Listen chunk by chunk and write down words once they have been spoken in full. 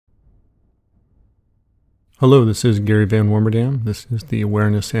Hello, this is Gary Van Warmerdam. This is the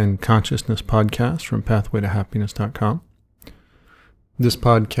Awareness and Consciousness podcast from pathwaytohappiness.com. This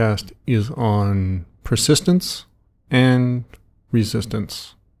podcast is on persistence and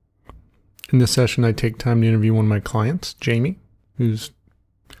resistance. In this session, I take time to interview one of my clients, Jamie, who's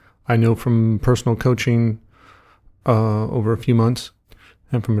I know from personal coaching over a few months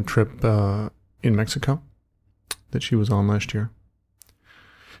and from a trip in Mexico that she was on last year.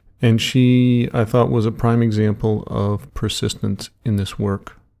 And she, I thought, was a prime example of persistence in this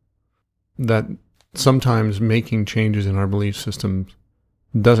work. That sometimes making changes in our belief systems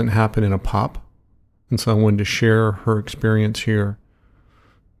doesn't happen in a pop. And so I wanted to share her experience here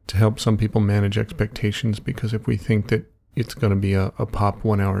to help some people manage expectations, because if we think that it's going to be a pop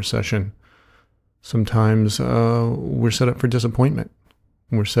 1 hour session, sometimes we're set up for disappointment.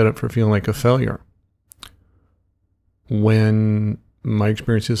 We're set up for feeling like a failure. When my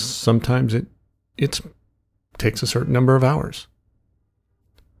experience is sometimes it takes a certain number of hours.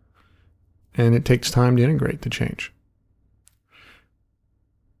 And it takes time to integrate the change.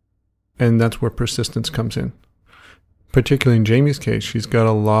 And that's where persistence comes in. Particularly in Jamie's case, she's got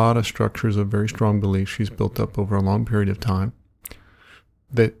a lot of structures of very strong beliefs she's built up over a long period of time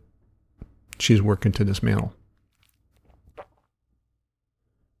that she's working to dismantle.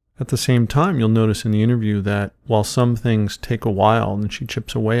 At the same time, you'll notice in the interview that while some things take a while and she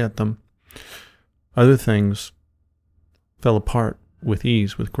chips away at them, other things fell apart with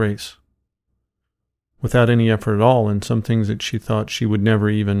ease, with grace, without any effort at all. And some things that she thought she would never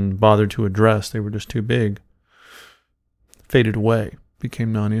even bother to address, they were just too big, faded away,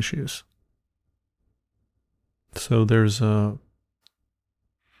 became non-issues. So there's an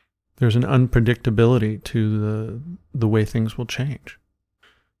unpredictability to the way things will change.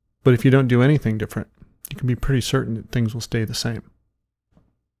 But if you don't do anything different, you can be pretty certain that things will stay the same.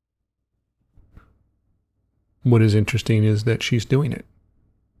 What is interesting is that she's doing it.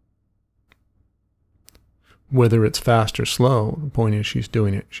 Whether it's fast or slow, the point is she's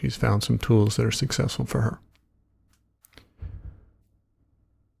doing it. She's found some tools that are successful for her.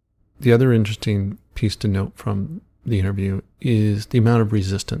 The other interesting piece to note from the interview is the amount of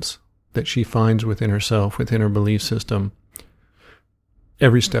resistance that she finds within herself, within her belief system,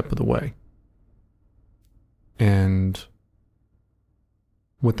 every step of the way. And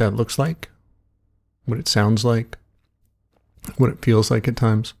what that looks like, what it sounds like, what it feels like at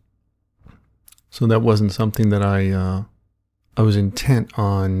times. So that wasn't something that I was intent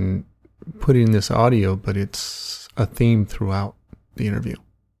on putting in this audio, but it's a theme throughout the interview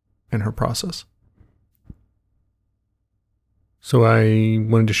and her process. So I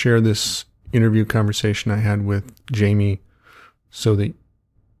wanted to share this interview conversation I had with Jamie so that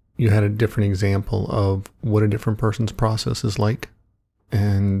you had a different example of what a different person's process is like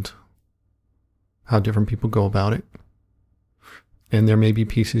and how different people go about it. And there may be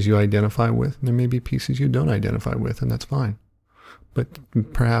pieces you identify with, and there may be pieces you don't identify with, and that's fine. But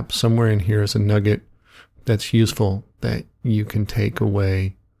perhaps somewhere in here is a nugget that's useful that you can take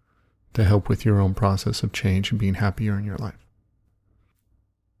away to help with your own process of change and being happier in your life.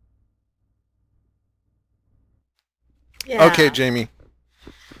 Yeah. Okay, Jamie.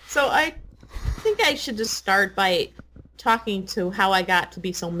 So I think I should just start by talking to how I got to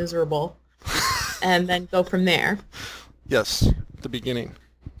be so miserable and then go from there. Yes, the beginning.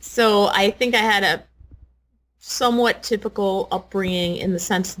 So I think I had a somewhat typical upbringing in the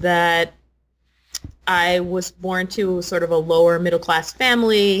sense that I was born to sort of a lower middle class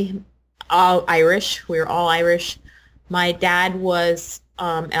family, all Irish. We were all Irish. My dad was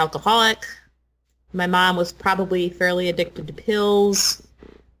alcoholic. My mom was probably fairly addicted to pills.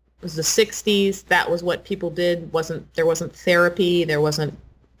 It was the 60s. That was what people did. There wasn't therapy. There wasn't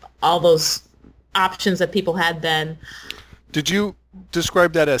all those options that people had then. Did you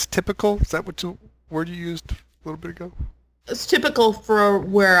describe that as typical? Is that what word you used a little bit ago? It's typical for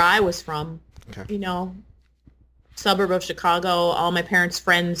where I was from. Okay. You know, suburb of Chicago. All my parents'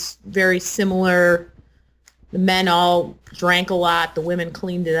 friends, very similar. The men all drank a lot. The women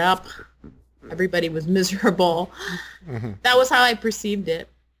cleaned it up. Everybody was miserable. Mm-hmm. That was how I perceived it.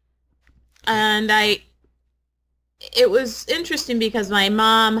 And it was interesting because my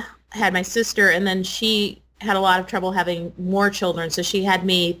mom had my sister, and then she had a lot of trouble having more children, so she had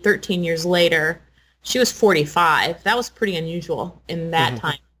me 13 years later. She was 45. That was pretty unusual in that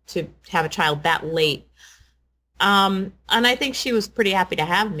time to have a child that late. And I think she was pretty happy to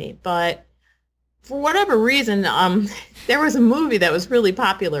have me, but for whatever reason, there was a movie that was really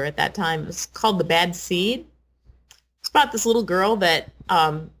popular at that time. It was called The Bad Seed. It's about this little girl that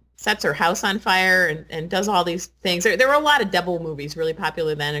sets her house on fire and does all these things. There were a lot of devil movies really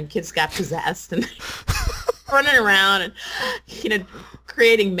popular then, and kids got possessed. And running around and,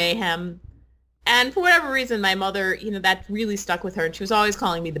 creating mayhem. And for whatever reason, my mother, that really stuck with her, and she was always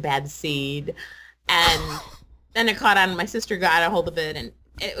calling me the bad seed. And then it caught on, my sister got a hold of it, and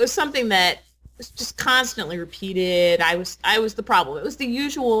it was something that was just constantly repeated. I was the problem. It was the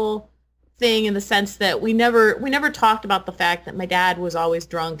usual thing in the sense that we never talked about the fact that my dad was always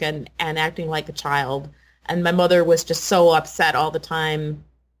drunk and acting like a child, and my mother was just so upset all the time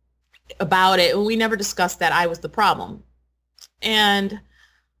about it, and we never discussed that I was the problem. And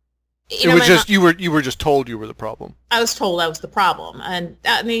it was just you were just told you were the problem. I was told I was the problem, and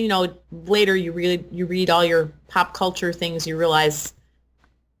I mean, later you read all your pop culture things, you realize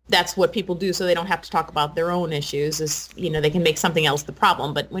that's what people do, so they don't have to talk about their own issues. Is they can make something else the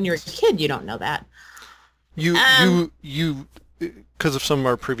problem, but when you're a kid, you don't know that. You because of some of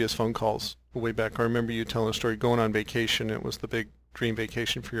our previous phone calls way back, I remember you telling a story going on vacation. It was the big dream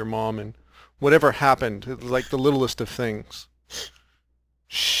vacation for your mom, and whatever happened, it was like the littlest of things.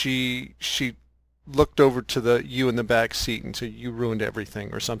 She looked over to you in the back seat and said, "You ruined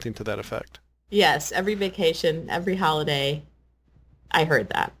everything," or something to that effect. Yes, every vacation, every holiday, I heard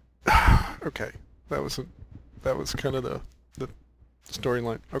that. Okay, that was kind of the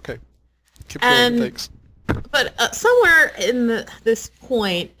storyline. Okay, keep going. Thanks. But somewhere in this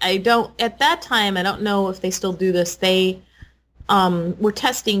point, at that time, I don't know if they still do this. They were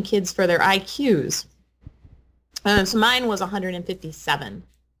testing kids for their IQs. So mine was 157.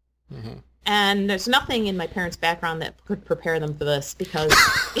 Mm-hmm. And there's nothing in my parents' background that could prepare them for this, because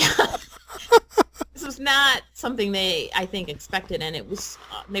this was not something I think expected, and it was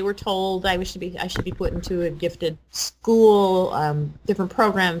they were told I should be put into a gifted school, different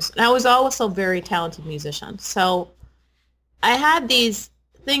programs. And I was also a very talented musician, so I had these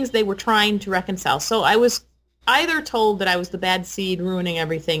things they were trying to reconcile. So I was either told that I was the bad seed ruining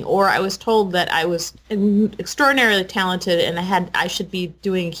everything, or I was told that I was extraordinarily talented and I should be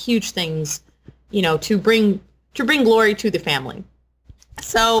doing huge things, to bring glory to the family.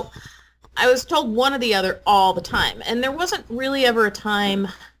 So I was told one or the other all the time, and there wasn't really ever a time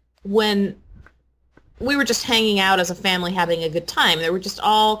when we were just hanging out as a family having a good time. There were just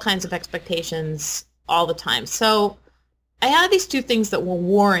all kinds of expectations all the time. So I had these two things that were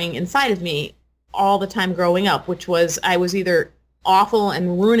warring inside of me all the time growing up, which was I was either awful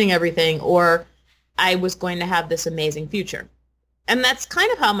and ruining everything, or I was going to have this amazing future. And that's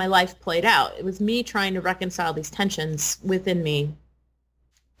kind of how my life played out. It was me trying to reconcile these tensions within me.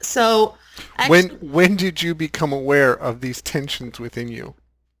 So actually, when did you become aware of these tensions within you?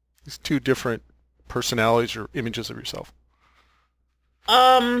 These two different personalities or images of yourself?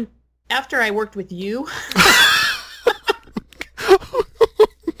 After I worked with you.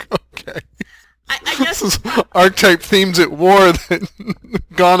 Okay. I guess this is archetype themes at war that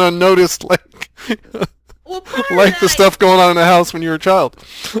gone unnoticed, like the stuff going on in the house when you were a child.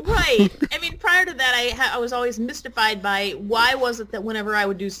 Right. I mean, prior to that, I was always mystified by why was it that whenever I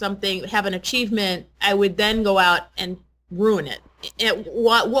would do something, have an achievement, I would then go out and ruin it.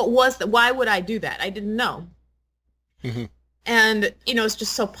 What was that? Why would I do that? I didn't know. Mm-hmm. And, it's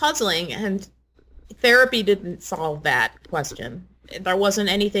just so puzzling, and therapy didn't solve that question. There wasn't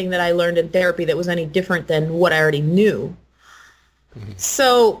anything that I learned in therapy that was any different than what I already knew. Mm-hmm.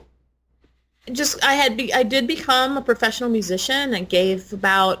 So I did become a professional musician and gave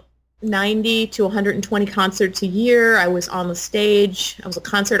about 90 to 120 concerts a year. I was on the stage. I was a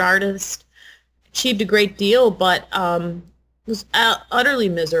concert artist. Achieved a great deal, but was utterly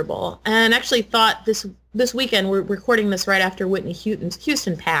miserable. And actually thought this weekend, we're recording this right after Whitney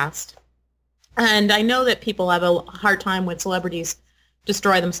Houston passed. And I know that people have a hard time when celebrities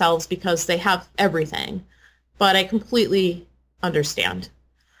destroy themselves because they have everything, but I completely understand.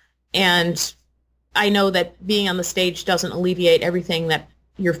 And I know that being on the stage doesn't alleviate everything that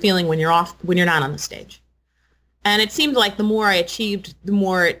you're feeling when you're not on the stage. And it seemed like the more I achieved, the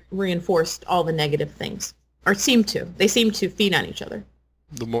more it reinforced all the negative things, or they seemed to feed on each other.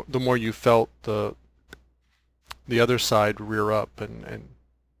 The more you felt the other side rear up and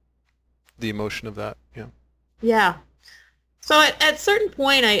the emotion of that, yeah. Yeah. So at a certain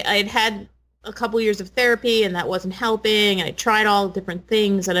point, I'd had a couple years of therapy, and that wasn't helping, and I tried all different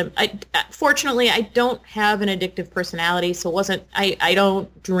things, and fortunately, I don't have an addictive personality, so I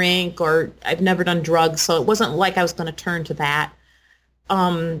don't drink, or I've never done drugs, so it wasn't like I was going to turn to that.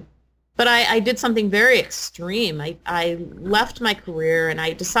 But I did something very extreme. I left my career, and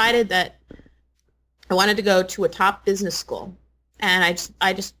I decided that I wanted to go to a top business school. And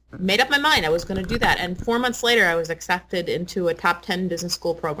I just made up my mind I was going to do that. And 4 months later, I was accepted into a top 10 business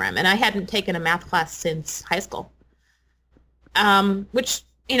school program. And I hadn't taken a math class since high school, which,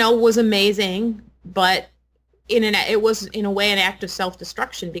 was amazing. But it was in a way an act of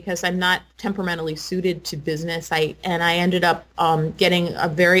self-destruction because I'm not temperamentally suited to business. I ended up getting a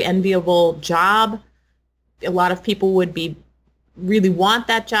very enviable job. A lot of people would really want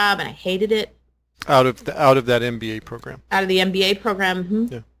that job, and I hated it. Out of that MBA program. Out of the MBA program.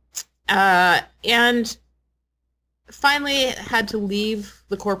 Mm-hmm. Yeah. And finally had to leave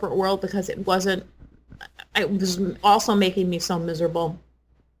the corporate world because it was also making me so miserable.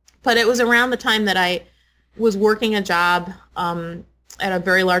 But it was around the time that I was working a job at a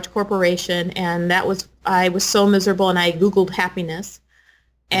very large corporation, and I was so miserable, and I Googled happiness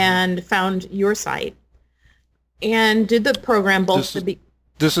and found your site and did the program both.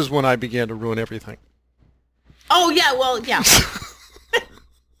 This is when I began to ruin everything. Oh, yeah, well, yeah.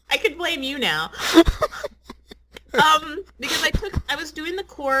 I could blame you now. Because I was doing the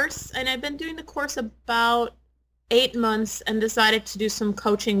course, and I've been doing the course about 8 months, and decided to do some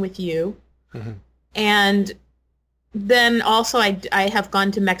coaching with you. Mm-hmm. And then also I have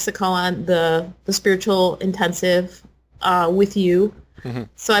gone to Mexico on the spiritual intensive with you. Mm-hmm.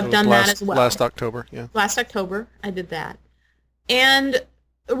 So I've done that as well. Last October, yeah. Last October, I did that. And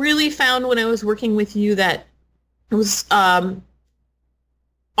really found when I was working with you that it was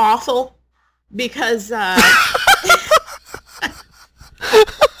awful because I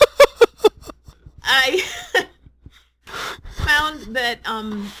found that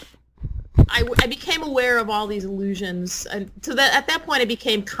I became aware of all these illusions, and so that at that point I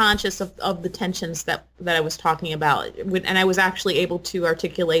became conscious of the tensions that I was talking about, and I was actually able to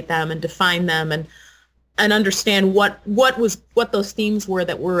articulate them and define them and understand what those themes were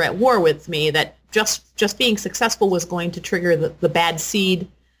that were at war with me. That just being successful was going to trigger the bad seed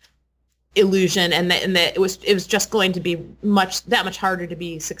illusion, and that it was just going to be that much harder to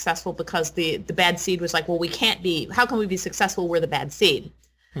be successful because the bad seed was like, well, we can't be. How can we be successful? We're the bad seed.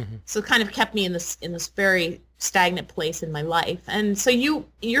 Mm-hmm. So it kind of kept me in this very stagnant place in my life. And so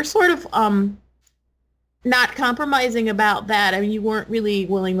you're sort of not compromising about that. I mean, you weren't really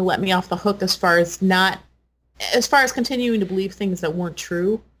willing to let me off the hook as far as continuing to believe things that weren't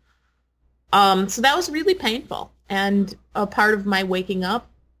true. So that was really painful and a part of my waking up.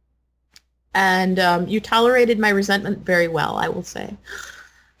 And you tolerated my resentment very well, I will say.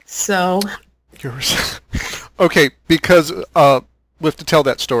 So. Okay, because we have to tell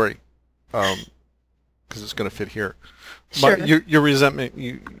that story, because it's going to fit here. Sure. Your resentment,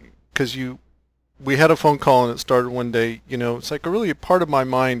 because we had a phone call and it started one day. It's like a part of my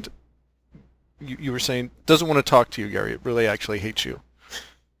mind. You were saying doesn't want to talk to you, Gary. It really actually hates you.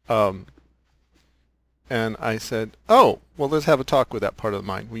 And I said, oh, well, let's have a talk with that part of the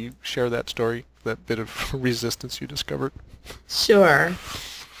mind. Will you share that story, that bit of resistance you discovered? Sure.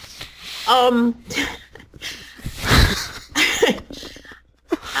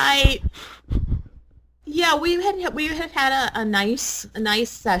 We had a nice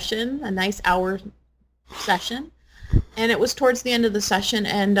session, a nice hour session, and it was towards the end of the session,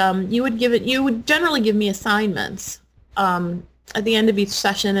 and you would generally give me assignments at the end of each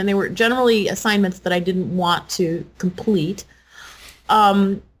session, and they were generally assignments that I didn't want to complete,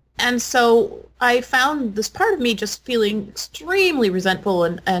 and so I found this part of me just feeling extremely resentful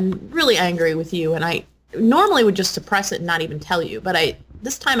and really angry with you, and I normally would just suppress it and not even tell you, but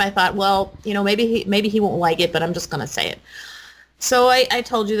this time I thought, well, maybe he won't like it, but I'm just going to say it. So I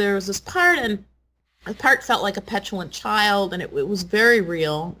told you there was this part, and the part felt like a petulant child, and it was very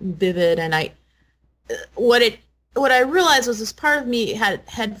real and vivid, and what I realized was this part of me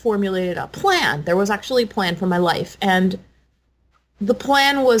had formulated a plan. There was actually a plan for my life, and the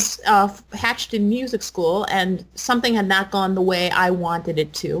plan was hatched in music school, and something had not gone the way I wanted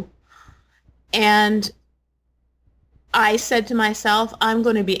it to. And I said to myself, I'm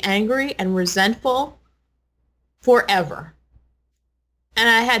going to be angry and resentful forever. And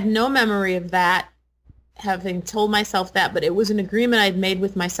I had no memory of that, having told myself that, but it was an agreement I'd made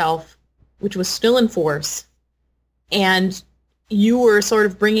with myself, which was still in force. And you were sort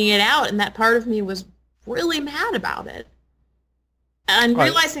of bringing it out, and that part of me was really mad about it. And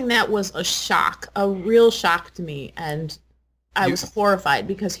realizing that was a real shock to me, and I was horrified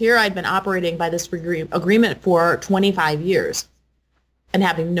because here I'd been operating by this agreement for 25 years and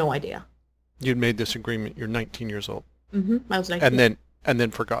having no idea. You'd made this agreement. You're 19 years old. Mm-hmm. I was 19. And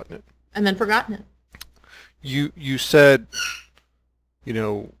then forgotten it. And then forgotten it. You said,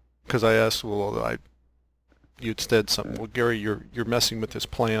 because I asked, you'd said something. Well, Gary, you're messing with this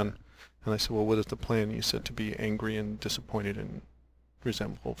plan, and I said, well, what is the plan? And you said to be angry and disappointed and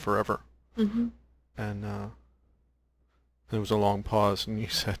resentful forever. Mm-hmm. And there was a long pause, and you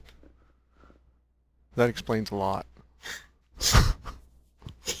said, that explains a lot.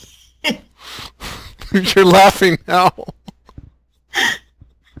 You're laughing now.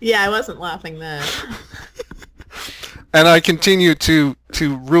 Yeah, I wasn't laughing then. And I continue to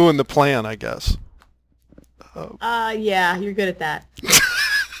ruin the plan, I guess. Yeah, you're good at that.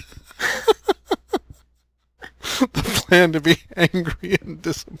 The plan to be angry and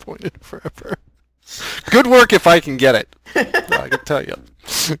disappointed forever. Good work if I can get it. I can tell you.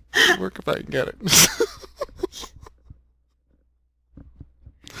 Good work if I can get it.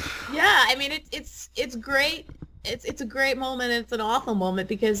 Yeah, I mean it's great. It's a great moment. It's an awful moment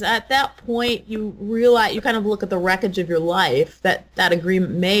because at that point you realize, you kind of look at the wreckage of your life that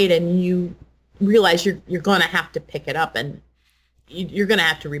agreement made, and you realize you're going to have to pick it up, and you're going to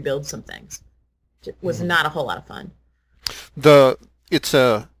have to rebuild some things. It was not a whole lot of fun. It's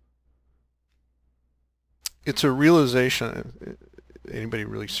a realization, anybody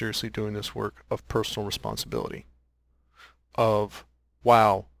really seriously doing this work, of personal responsibility, of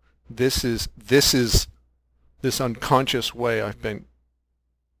wow, this is this unconscious way I've been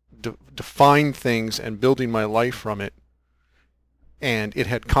define things and building my life from it, and it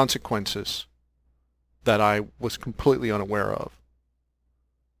had consequences that I was completely unaware of,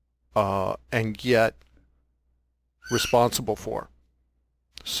 and yet responsible for.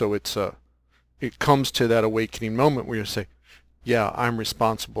 So it comes to that awakening moment where you say, yeah, I'm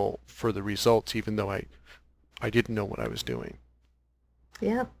responsible for the results, even though I didn't know what I was doing.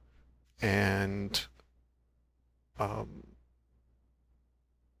 Yeah. And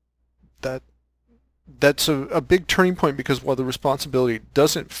that's a big turning point, because while the responsibility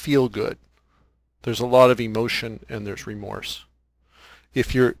doesn't feel good, there's a lot of emotion and there's remorse.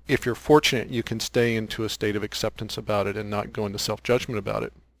 If you're fortunate, you can stay into a state of acceptance about it and not go into self-judgment about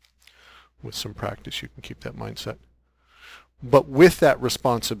it. With some practice, you can keep that mindset. But with that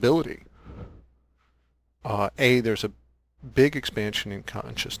responsibility, A, there's a big expansion in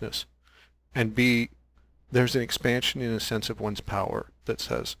consciousness, and B, there's an expansion in a sense of one's power that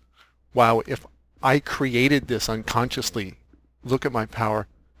says, wow, if I created this unconsciously, look at my power,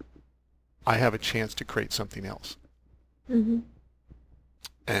 I have a chance to create something else. Mm-hmm.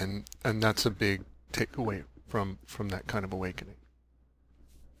 And that's a big takeaway from that kind of awakening.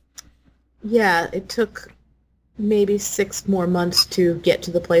 Yeah, it took maybe 6 more months to get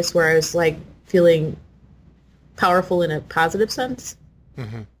to the place where I was like feeling powerful in a positive sense.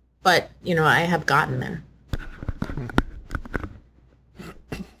 Mm-hmm. But, I have gotten there. Mm-hmm.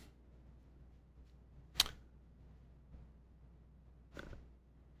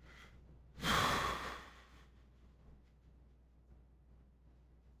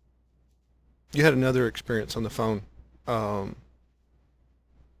 You had another experience on the phone. A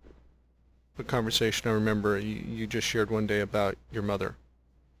conversation I remember you just shared one day about your mother.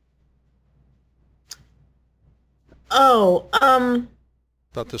 Oh,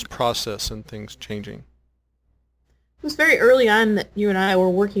 About this process and things changing. it was very early on that you and I were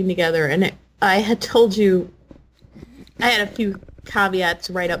working together, and I had told you, I had a few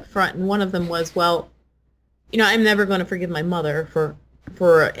caveats right up front, and one of them was, well, I'm never going to forgive my mother for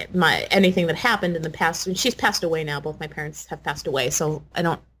anything that happened in the past. And she's passed away now. Both my parents have passed away, so I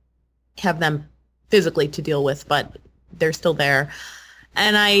don't have them physically to deal with, but they're still there.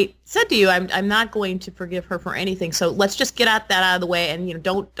 And I said to you, I'm not going to forgive her for anything. So let's just get that out of the way, and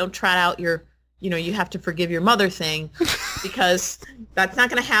don't trot out your, you have to forgive your mother thing, because that's not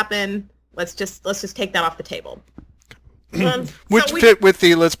going to happen. Let's just take that off the table. Which fit with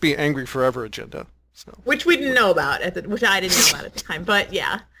the let's be angry forever agenda. So. Which we didn't know about which I didn't know about at the time, but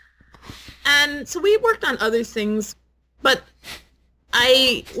yeah. And so we worked on other things, but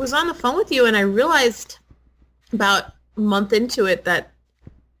I was on the phone with you and I realized about a month into it that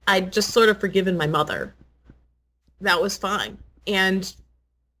I'd just sort of forgiven my mother. That was fine. And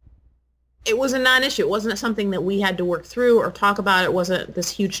it was a non-issue. It wasn't something that we had to work through or talk about. It wasn't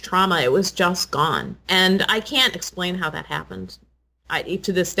this huge trauma. It was just gone. And I can't explain how that happened.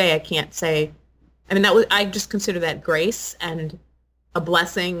 To this day, I can't say. I mean, I just consider that grace and a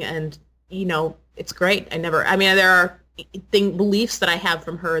blessing, and it's great. There are beliefs that I have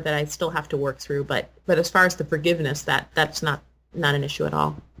from her that I still have to work through, but as far as the forgiveness, that's not an issue at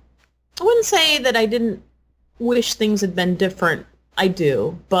all. I wouldn't say that I didn't wish things had been different. I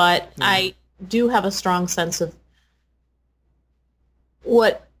do, but I do have a strong sense of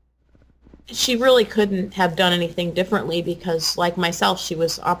what she really couldn't have done anything differently, because like myself, she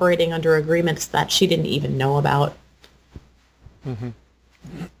was operating under agreements that she didn't even know about. Mm-hmm.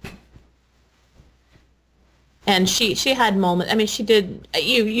 And she had moments. I mean, she did.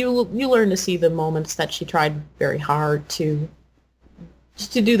 You learn to see the moments that she tried very hard to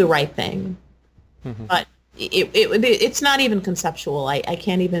do the right thing. Mm-hmm. But it's not even conceptual. I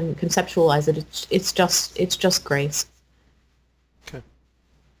can't even conceptualize it. It's just grace. Okay.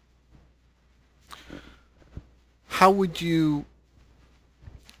 How would you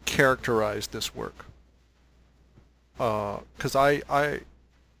characterize this work? Because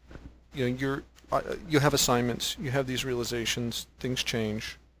you have assignments, you have these realizations, things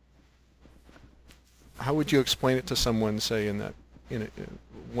change. How would you explain it to someone, say in a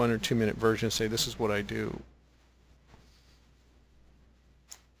 1 or 2 minute version, say this is what I do?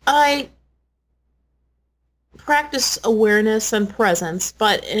 I practice awareness and presence,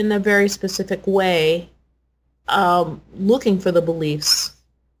 but in a very specific way, looking for the beliefs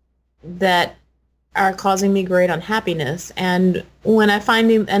that are causing me great unhappiness, and when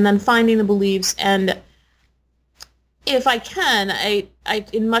finding the beliefs, and if I can, I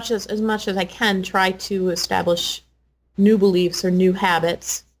as much as I can, try to establish new beliefs or new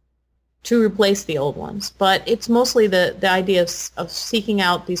habits to replace the old ones. But it's mostly the idea of seeking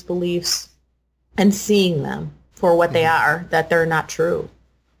out these beliefs and seeing them for what they are, that they're not true.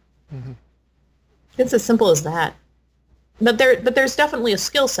 Mm-hmm. It's as simple as that. But there's definitely a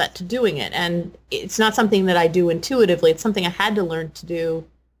skill set to doing it, and it's not something that I do intuitively. It's something I had to learn to do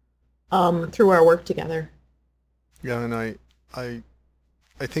through our work together. Yeah, and I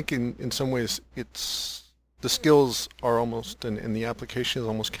think in some ways it's the skills are almost and the application is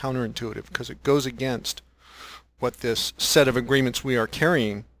almost counterintuitive, because it goes against what this set of agreements we are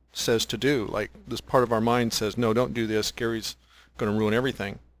carrying says to do. Like, this part of our mind says, no, don't do this. Gary's going to ruin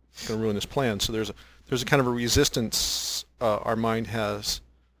everything. He's going to ruin this plan. So there's a kind of a resistance our mind has.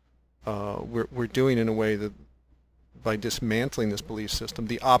 We're doing in a way that by dismantling this belief system,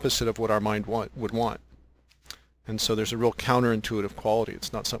 the opposite of what our mind would want. And so there's a real counterintuitive quality.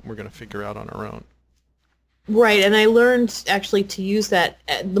 It's not something we're going to figure out on our own. Right, and I learned actually to use that.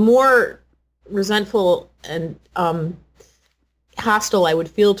 The more resentful and hostile I would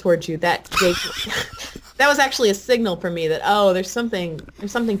feel towards you, that was actually a signal for me that, oh, there's something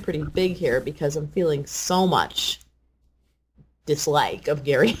pretty big here, because I'm feeling so much dislike of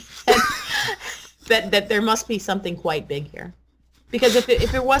Gary that there must be something quite big here. Because if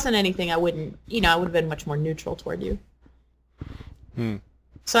it wasn't anything, I would have been much more neutral toward you.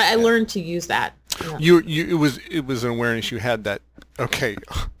 So I learned to use that. It was an awareness you had that, okay,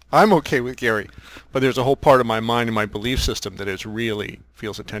 I'm okay with Gary, but there's a whole part of my mind and my belief system that is really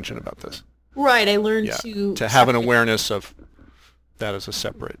feels a tension about this. Right, I learned to have an awareness of that as a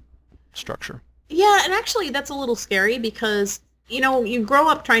separate structure. Yeah, and actually that's a little scary, because you grow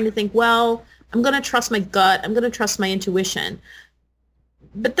up trying to think, well, I'm going to trust my gut, I'm going to trust my intuition.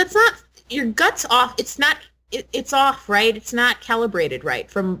 But that's not, your gut's off. It's not, it's off, right? It's not calibrated right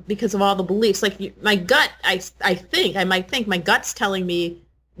because of all the beliefs. Like my gut, I might think my gut's telling me,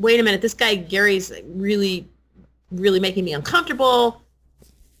 wait a minute, this guy Gary's really, really making me uncomfortable.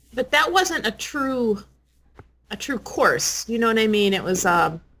 But that wasn't a true course. You know what I mean? It was.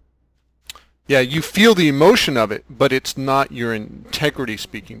 Yeah, you feel the emotion of it, but it's not your integrity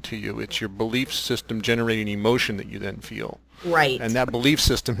speaking to you. It's your belief system generating emotion that you then feel. Right. And that belief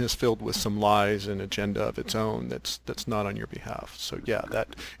system is filled with some lies and agenda of its own that's not on your behalf. So yeah,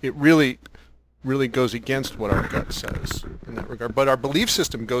 that it really goes against what our gut says in that regard. But our belief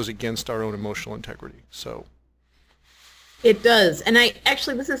system goes against our own emotional integrity. So it does. And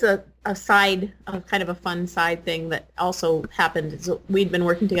this is a kind of a fun side thing that also happened. So we'd been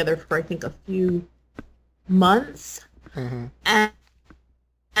working together for, I think, a few months. Mm-hmm. And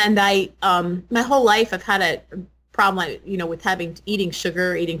I my whole life I've had a problem, with eating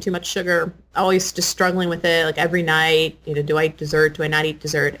too much sugar, always just struggling with it, like every night, do I eat dessert, do I not eat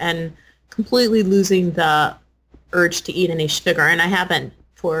dessert, and completely losing the urge to eat any sugar. And I haven't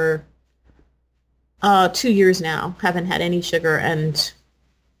for 2 years now, haven't had any sugar, and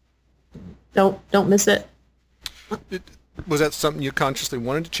don't miss it. Was that something you consciously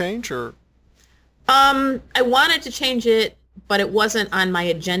wanted to change, or? I wanted to change it, but it wasn't on my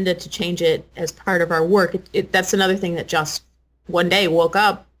agenda to change it as part of our work. That's another thing that just one day woke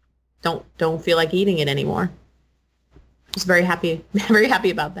up, don't feel like eating it anymore. I was very happy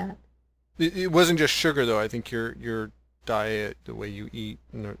about that. It wasn't just sugar, though. I think your diet, the way you eat,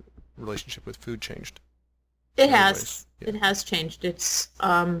 and the relationship with food changed. It has. Yeah. It has changed. It's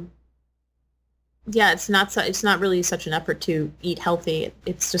it's not really such an effort to eat healthy.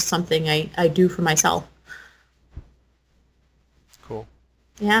 It's just something I do for myself. Cool.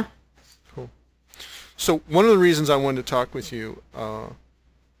 Yeah. Cool. So one of the reasons I wanted to talk with you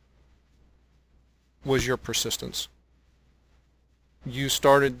was your persistence. You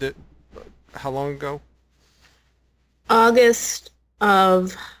started it how long ago? August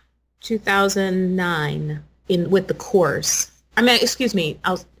of 2009. with the course. I mean, excuse me,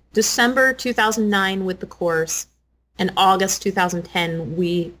 I was December 2009 with the course, and August 2010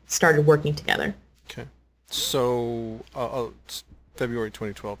 we started working together. Okay. So it's February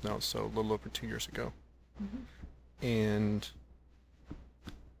 2012 now, so a little over 2 years ago. Mm-hmm. And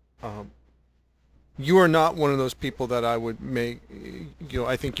you are not one of those people that I would make,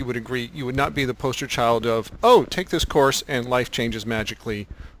 I think you would agree, you would not be the poster child of, oh, take this course and life changes magically,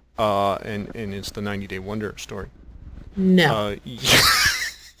 and it's the 90-day wonder story. No.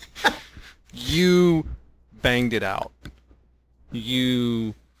 You banged it out.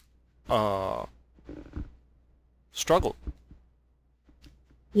 You struggled.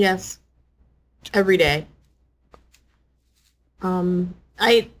 Yes. Every day. I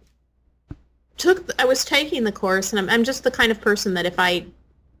was taking the course, and I'm just the kind of person that if I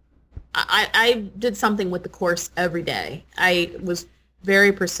did something with the course every day. I was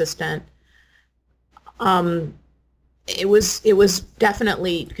very persistent. It was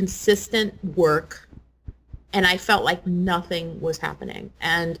definitely consistent work, and I felt like nothing was happening.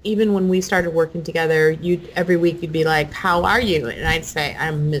 And even when we started working together, every week you'd be like, "How are you?" And I'd say,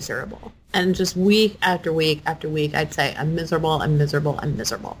 "I'm miserable." And just week after week after week, I'd say, "I'm miserable, I'm miserable, I'm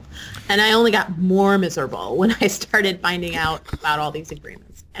miserable." And I only got more miserable when I started finding out about all these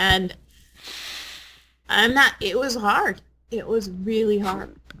agreements. And it was hard. It was really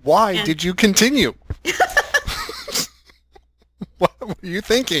hard. Why did you continue? What were you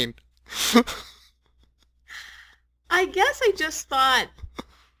thinking? I guess I just thought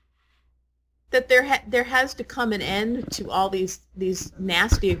that there has to come an end to all these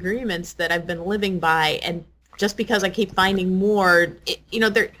nasty agreements that I've been living by, and just because I keep finding more,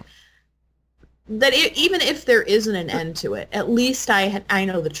 even if there isn't an end to it, at least I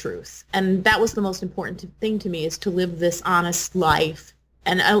know the truth, and that was the most important thing to me, is to live this honest life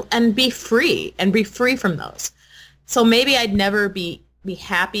and be free from those. So maybe I'd never be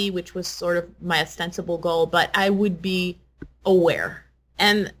happy, which was sort of my ostensible goal, but I would be aware.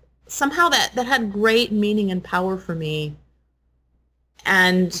 And somehow that had great meaning and power for me,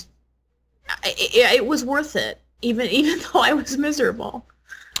 and it was worth it, even though I was miserable.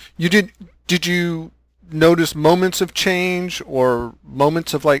 Did you notice moments of change or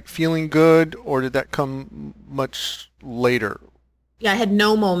moments of like feeling good, or did that come much later? Yeah, I had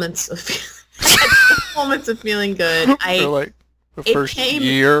no moments of feeling good. For like the first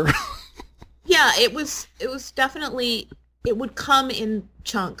year. Yeah, it was definitely, it would come in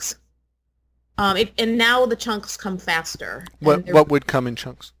chunks. And now the chunks come faster. What would come in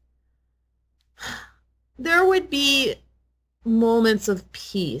chunks? There would be moments of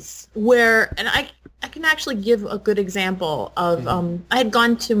peace where, and I can actually give a good example of, I had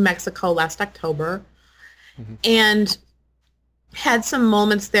gone to Mexico last October, and had some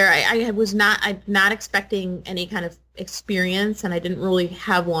moments there. I'm not expecting any kind of experience, and I didn't really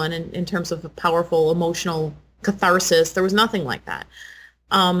have one in terms of a powerful emotional catharsis. There was nothing like that.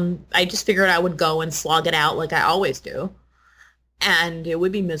 I just figured I would go and slog it out like I always do, and it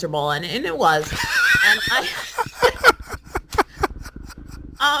would be miserable, and it was. And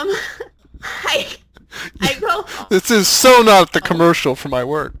I go home. This is so not the commercial for my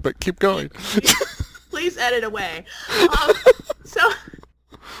work, but keep going. Please edit away. So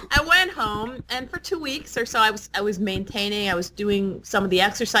I went home, and for 2 weeks or so, I was maintaining. I was doing some of the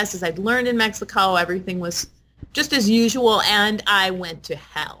exercises I'd learned in Mexico. Everything was just as usual, and I went to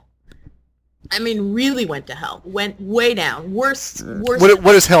hell. I mean, really went to hell. Went way down. Worse. What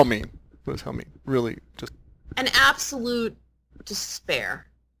does hell mean? What does hell mean? Really, just an absolute despair,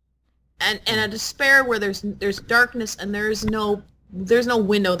 and a despair where there's darkness, and there's no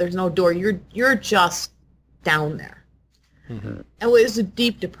window, there's no door. You're just down there. It was a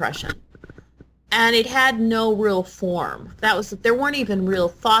deep depression, and it had no real form. There weren't even real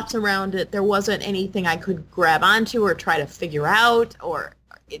thoughts around it. There wasn't anything I could grab onto or try to figure out, or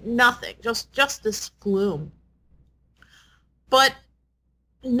nothing. Just this gloom. But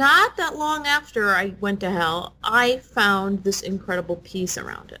not that long after I went to hell, I found this incredible peace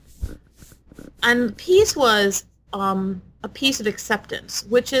around it, and the peace was a piece of acceptance,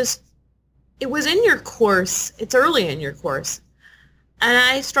 which is, it was in your course. It's early in your course. And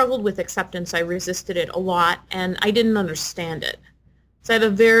I struggled with acceptance. I resisted it a lot, and I didn't understand it. So I have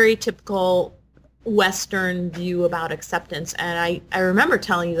a very typical Western view about acceptance, and I remember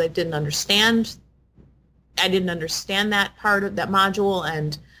telling you that I didn't understand that part of that module,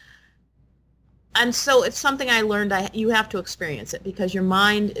 and so it's something I learned. You have to experience it, because your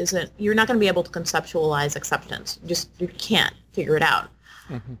mind you're not going to be able to conceptualize acceptance. You can't figure it out.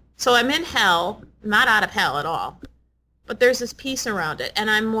 So I'm in hell, not out of hell at all, but there's this peace around it, and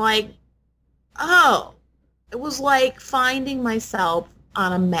I'm like, oh, it was like finding myself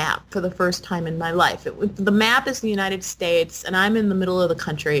on a map for the first time in my life. The map is the United States, and I'm in the middle of the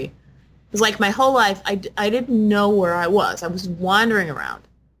country. It was like my whole life, I didn't know where I was. I was wandering around.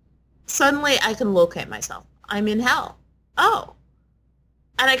 Suddenly, I can locate myself. I'm in hell. Oh.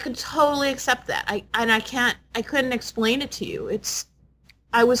 And I could totally accept that. I couldn't explain it to you.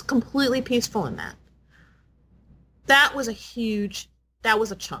 I was completely peaceful in that. That was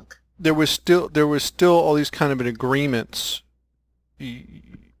a chunk. There was still all these kind of agreements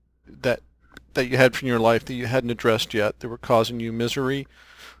that you had from your life that you hadn't addressed yet that were causing you misery.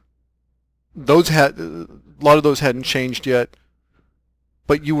 A lot of those hadn't changed yet,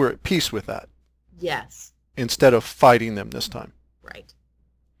 but you were at peace with that. Yes. Instead of fighting them this time. Right.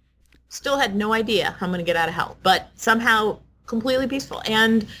 Still had no idea how I'm going to get out of hell, but somehow completely peaceful.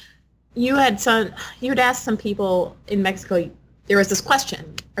 And you had asked some people in Mexico, there was this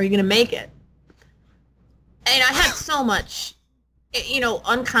question, are you going to make it? And I had so much,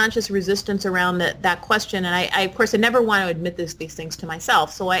 unconscious resistance around that question. And I of course, I never want to admit these things to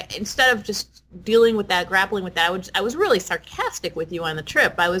myself. So instead of just dealing with that, grappling with that, I was really sarcastic with you on the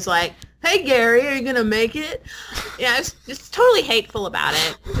trip. I was like, hey, Gary, are you going to make it? Yeah, I was just totally hateful about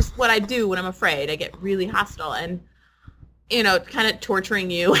it. Just what I do when I'm afraid. I get really hostile and, kind of torturing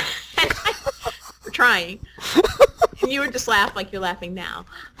you. We're trying. And you would just laugh like you're laughing now.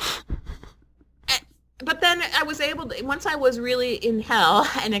 But then I was able to, once I was really in hell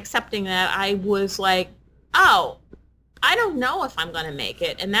and accepting that, I was like, oh, I don't know if I'm going to make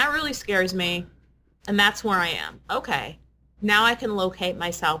it. And that really scares me. And that's where I am. Okay. Now I can locate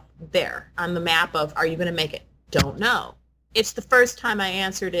myself there on the map of, are you going to make it? Don't know. It's the first time I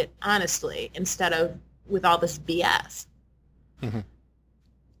answered it honestly instead of with all this BS. Mm-hmm.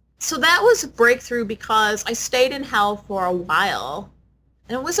 So that was a breakthrough because I stayed in hell for a while.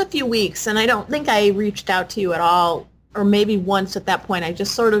 And it was a few weeks, and I don't think I reached out to you at all, or maybe once at that point. I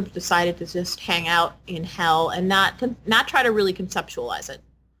just sort of decided to just hang out in hell and not try to really conceptualize it.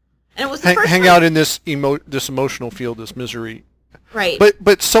 And it was the first hang time. Out in this emotional field, this misery, right?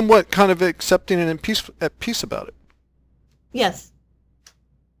 But somewhat kind of accepting and at peace about it. Yes.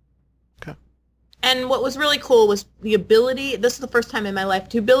 Okay. And what was really cool was the ability. This is the first time in my life,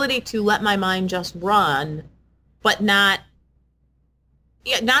 the ability to let my mind just run, but not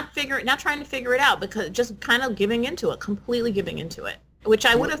trying to figure it out, because just kind of giving into it, completely giving into it, which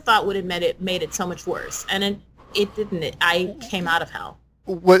I would have thought would have made it so much worse, and it didn't. I came out of hell.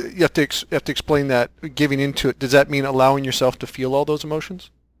 What you have to explain that giving into it. Does that mean allowing yourself to feel all those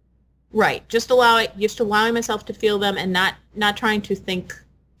emotions? Right. Just allowing myself to feel them and not trying to think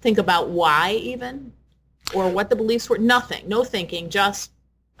about why even or what the beliefs were. Nothing. No thinking. Just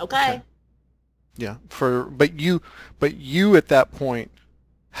okay. Yeah. But you at that point,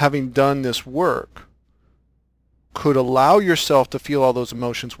 having done this work, could allow yourself to feel all those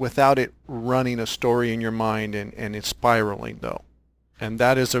emotions without it running a story in your mind and it's spiraling, though. And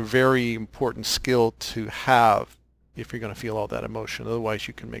that is a very important skill to have if you're going to feel all that emotion. Otherwise,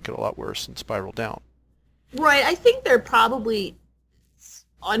 you can make it a lot worse and spiral down. Right. I think they're probably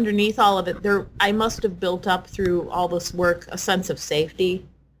underneath all of it. I must have built up through all this work a sense of safety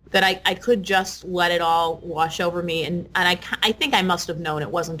that I could just let it all wash over me. And I think I must have known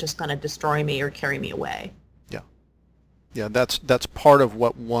it wasn't just going to destroy me or carry me away. Yeah. Yeah, that's part of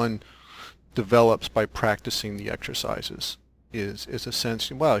what one develops by practicing the exercises. Is a sense,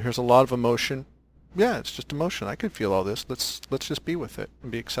 wow, here's a lot of emotion. Yeah, it's just emotion. I could feel all this. Let's just be with it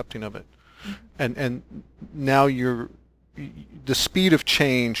and be accepting of it. Mm-hmm. And now the speed of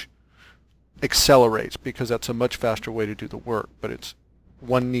change accelerates because that's a much faster way to do the work. But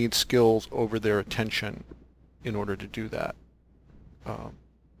one needs skills over their attention in order to do that.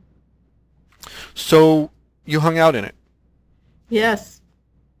 So you hung out in it. Yes.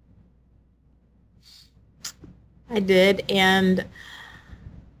 I did, and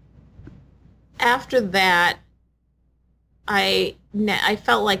after that, I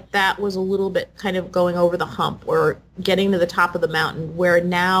felt like that was a little bit kind of going over the hump or getting to the top of the mountain, where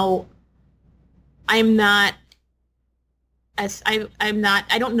now I don't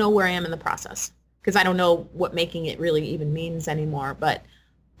know where I am in the process, because I don't know what making it really even means anymore, but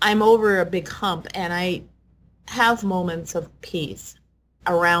I'm over a big hump, and I have moments of peace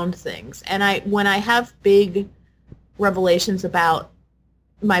around things. And when I have big revelations about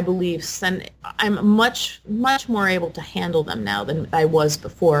my beliefs, and I'm much, much more able to handle them now than I was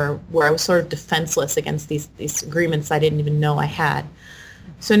before, where I was sort of defenseless against these agreements I didn't even know I had.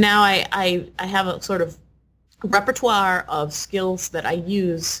 So now I have a sort of repertoire of skills that I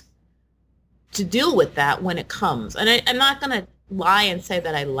use to deal with that when it comes. And I'm not going to lie and say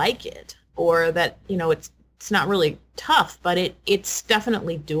that I like it or that, it's it's not really tough, but it's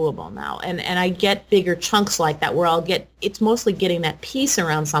definitely doable now. And I get bigger chunks like that where it's mostly getting that peace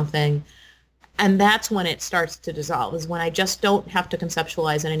around something. And that's when it starts to dissolve, is when I just don't have to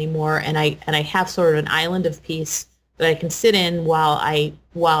conceptualize it anymore. And I have sort of an island of peace that I can sit in while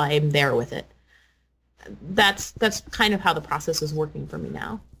I'm there with it. That's kind of how the process is working for me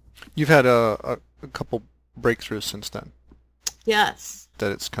now. You've had a couple breakthroughs since then. Yes.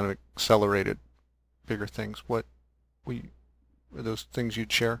 That it's kind of accelerated bigger things. What are those things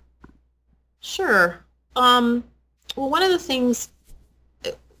you'd share? Sure. Well, one of the things,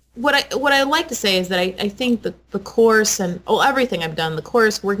 what I like to say is that I think the course and everything I've done, the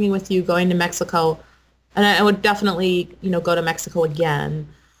course, working with you, going to Mexico, and I would definitely go to Mexico again.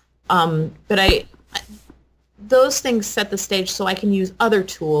 But those things set the stage so I can use other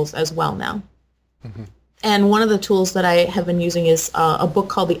tools as well now. Mm-hmm. And one of the tools that I have been using is a book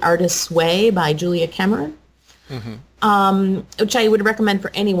called The Artist's Way by Julia Cameron, mm-hmm. Which I would recommend for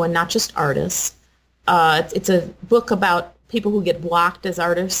anyone, not just artists. It's a book about people who get blocked as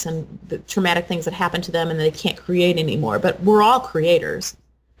artists and the traumatic things that happen to them and they can't create anymore. But we're all creators,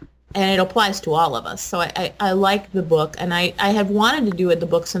 and it applies to all of us. So I like the book, and I have wanted to do the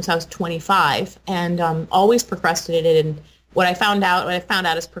book since I was 25 and always procrastinated. And what I found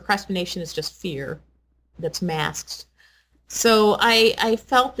out is procrastination is just fear that's masked. So I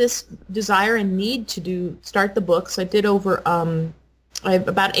felt this desire and need to start the book. So I did over, I'm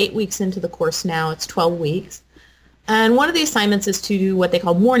about 8 weeks into the course now. It's 12 weeks. And one of the assignments is to do what they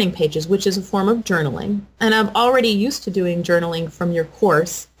call morning pages, which is a form of journaling. And I'm already used to doing journaling from your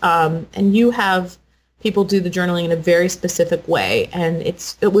course. And you have people do the journaling in a very specific way. And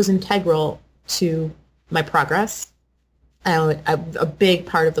it was integral to my progress. A big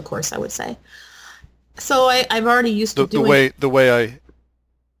part of the course, I would say. So I've already used to doing the way I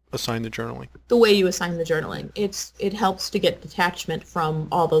assign the journaling. The way you assign the journaling. It helps to get detachment from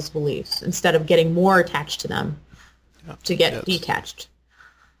all those beliefs instead of getting more attached to them. Yeah. To get detached.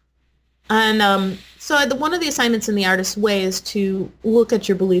 And so one of the assignments in The Artist's Way is to look at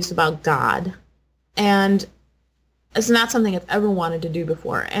your beliefs about God. And it's not something I've ever wanted to do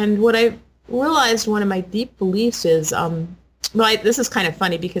before. And what I realized, one of my deep beliefs is, this is kind of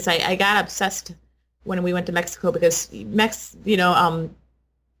funny because I got obsessed when we went to Mexico because Teo,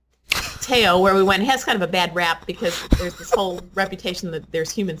 where we went, has kind of a bad rap because there's this whole reputation that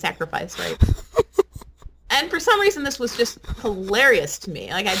there's human sacrifice, right? And for some reason, this was just hilarious to me.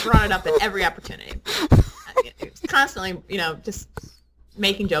 Like, I brought it up at every opportunity. It was constantly, just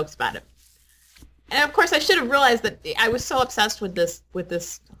making jokes about it. And of course, I should have realized that I was so obsessed with this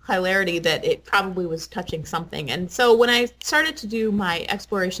hilarity that it probably was touching something. And so when I started to do my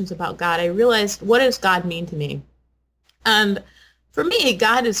explorations about God, I realized, what does God mean to me? And for me,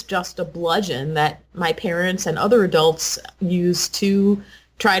 God is just a bludgeon that my parents and other adults use to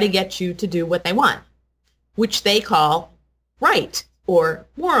try to get you to do what they want, which they call right or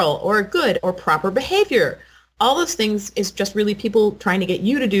moral or good or proper behavior. All those things is just really people trying to get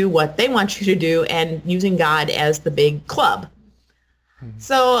you to do what they want you to do and using God as the big club. Mm-hmm.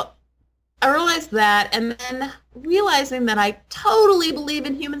 So I realized that, and then realizing that I totally believe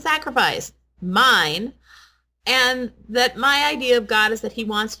in human sacrifice, mine, and that my idea of God is that he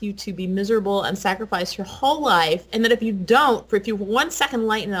wants you to be miserable and sacrifice your whole life, and that if you don't, if you for 1 second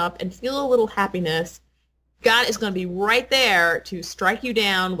lighten up and feel a little happiness, God is going to be right there to strike you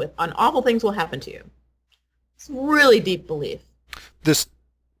down with awful things will happen to you. It's a really deep belief. This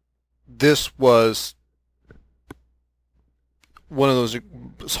was one of those,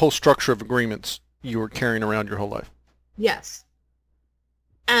 this whole structure of agreements you were carrying around your whole life. Yes.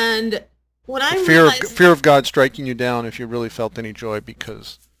 And when I fear of God striking you down if you really felt any joy,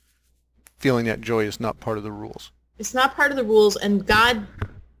 because feeling that joy is not part of the rules. It's not part of the rules, and God,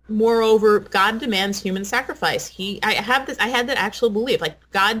 moreover, God demands human sacrifice. I had that actual belief, like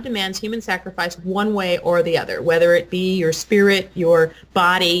God demands human sacrifice one way or the other, whether it be your spirit, your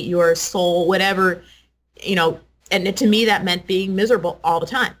body, your soul, whatever, and to me that meant being miserable all the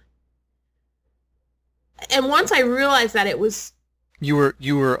time. And once I realized that it was... You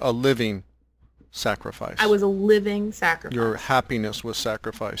were a living sacrifice. I was a living sacrifice. Your happiness was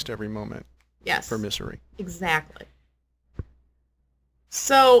sacrificed every moment. Yes. For misery. Exactly.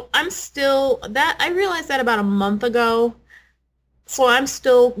 So I realized that about a month ago. So I'm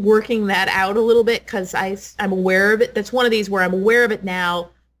still working that out a little bit because I'm aware of it. That's one of these where I'm aware of it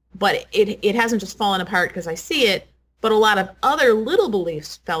now, but it hasn't just fallen apart because I see it, but a lot of other little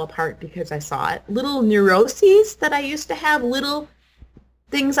beliefs fell apart because I saw it. Little neuroses that I used to have, little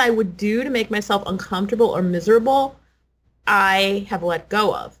things I would do to make myself uncomfortable or miserable, I have let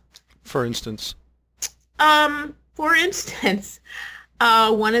go of. For instance? For instance,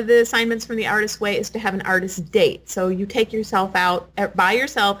 one of the assignments from the Artist Way is to have an artist date. So you take yourself out by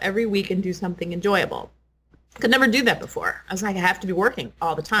yourself every week and do something enjoyable. Could never do that before. I was like, I have to be working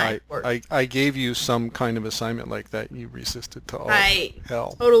all the time. I gave you some kind of assignment like that. You resisted to all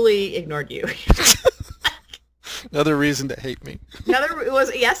hell. Totally ignored you. Another reason to hate me. Yes, it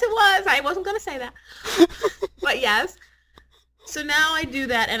was. I wasn't going to say that. But yes. So now I do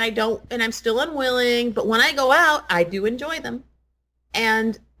that, and I'm still unwilling, but when I go out, I do enjoy them.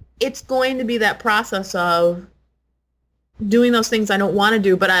 And it's going to be that process of doing those things I don't want to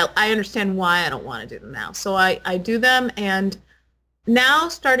do, but I understand why I don't want to do them now. So I do them, and now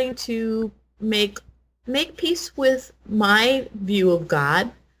starting to make peace with my view of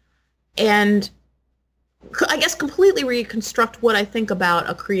God, and I guess completely reconstruct what I think about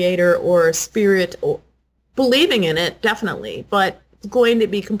a creator or a spirit, or believing in it, definitely, but it's going to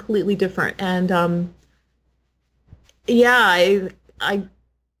be completely different. And yeah,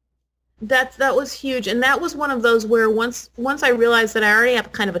 that was huge, and that was one of those where once I realized that I already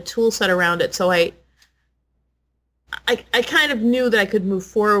have kind of a tool set around it, so I kind of knew that I could move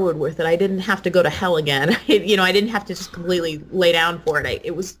forward with it. I didn't have to go to hell again. I didn't have to just completely lay down for it.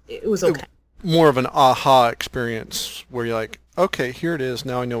 It was okay. More of an aha experience where you're like, okay, here it is.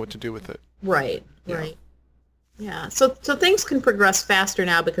 Now I know what to do with it. Right. Yeah. So things can progress faster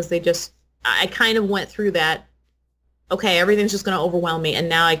now because I kind of went through that. Okay, everything's just going to overwhelm me, and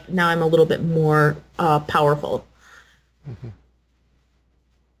now I'm a little bit more powerful. Mm-hmm.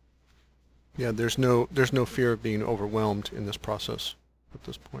 Yeah, there's no fear of being overwhelmed in this process at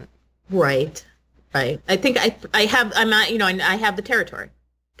this point. Right. I think I have the territory,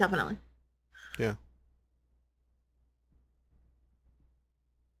 definitely. Yeah.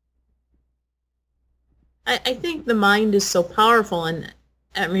 I think the mind is so powerful, and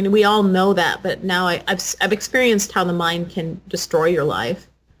I mean, we all know that, but now I've experienced how the mind can destroy your life.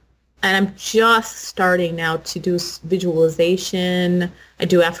 And I'm just starting now to do visualization. I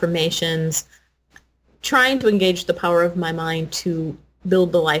do affirmations, trying to engage the power of my mind to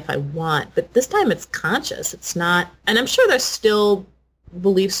build the life I want. But this time it's conscious. It's not, and I'm sure there's still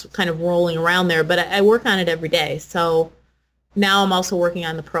beliefs kind of rolling around there, but I work on it every day. So now I'm also working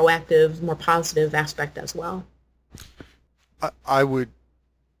on the proactive, more positive aspect as well. I would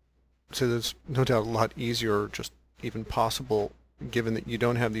say there's no doubt a lot easier, just even possible, given that you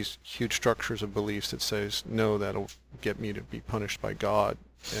don't have these huge structures of beliefs that says, no, that'll get me to be punished by God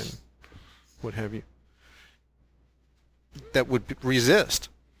and what have you, that would resist,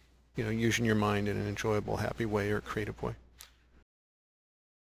 using your mind in an enjoyable, happy way or creative way.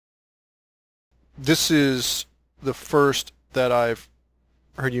 This is the first that I've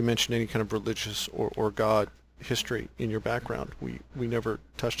heard you mention any kind of religious or God history in your background. We never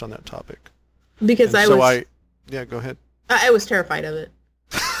touched on that topic. Because yeah, go ahead. I was terrified of it.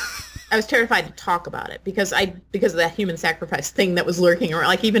 I was terrified to talk about it because of that human sacrifice thing that was lurking around.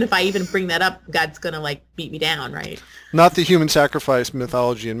 Like, even if I even bring that up, God's gonna beat me down, right? Not the human sacrifice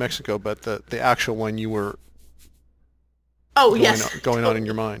mythology in Mexico, but the actual one you were going on in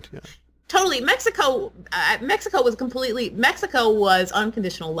your mind. Yeah. Totally. Mexico was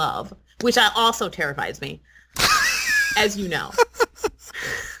unconditional love, which also terrifies me, as you know.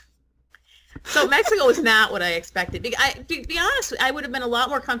 So Mexico was not what I expected. To be honest, I would have been a lot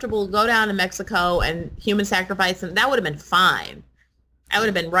more comfortable to go down to Mexico and human sacrifice, and that would have been fine. I would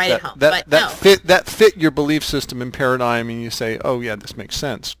have been right at home. That fit your belief system and paradigm, and you say, oh yeah, this makes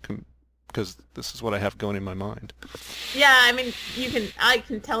sense because this is what I have going in my mind. Yeah, I mean, I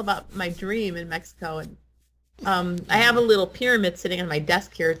can tell about my dream in Mexico, and I have a little pyramid sitting on my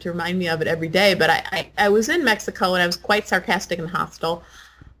desk here to remind me of it every day. But I was in Mexico, and I was quite sarcastic and hostile,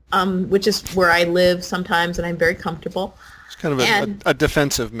 which is where I live sometimes, and I'm very comfortable. It's kind of a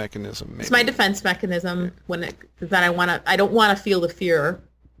defensive mechanism. Maybe. It's my defense mechanism I don't want to feel the fear,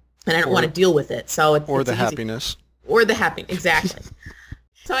 and I don't want to deal with it. So it's the easy. happiness. Or the happiness, exactly.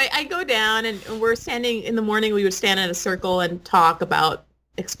 So I go down, and we're standing in the morning. We would stand in a circle and talk about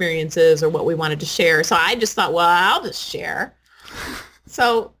experiences or what we wanted to share. So I just thought, well, I'll just share.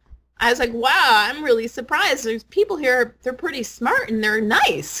 So I was like, wow, I'm really surprised. There's people here, they're pretty smart and they're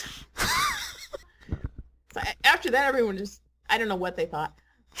nice. So after that, everyone I don't know what they thought.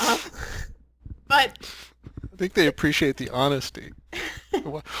 But I think they appreciate the honesty.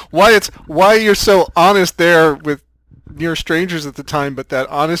 Why you're so honest there with near strangers at the time, but that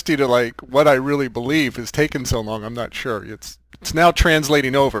honesty to what I really believe has taken so long, I'm not sure. It's now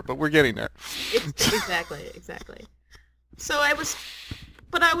translating over, but we're getting there. Exactly. So I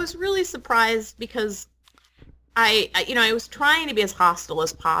was really surprised because I was trying to be as hostile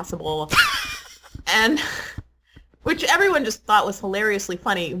as possible. and which everyone just thought was hilariously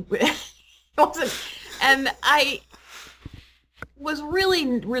funny. It wasn't, and I was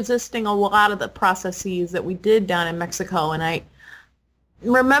really resisting a lot of the processes that we did down in Mexico, and I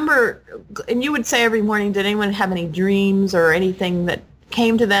remember, and you would say every morning, did anyone have any dreams or anything that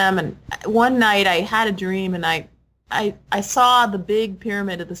came to them? And one night I had a dream, and I saw the big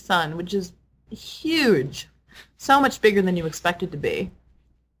Pyramid of the Sun, which is huge, so much bigger than you expect it to be,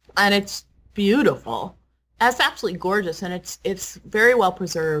 and it's beautiful. It's absolutely gorgeous, and it's very well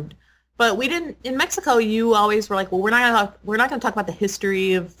preserved. But we didn't in Mexico. You always were like, well, we're not going to talk about the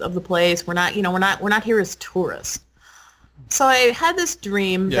history of the place. We're not here as tourists. So I had this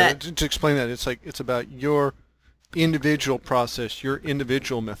dream that to explain that, it's about your individual process, your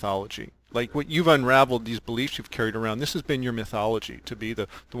individual mythology. Like what you've unraveled, these beliefs you've carried around, this has been your mythology, to be the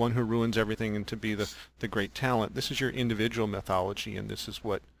one who ruins everything and to be the great talent. This is your individual mythology, and this is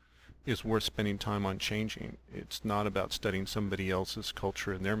what is worth spending time on changing. It's not about studying somebody else's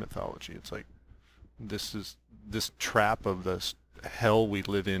culture and their mythology. It's like this trap of this hell we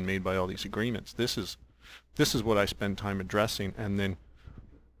live in made by all these agreements. This is what I spend time addressing, and then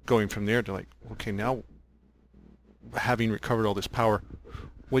going from there to like, okay, now having recovered all this power,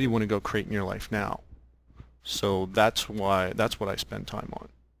 what do you want to go create in your life now? So that's what I spend time on.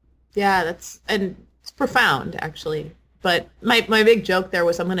 Yeah, and it's profound, actually. But my big joke there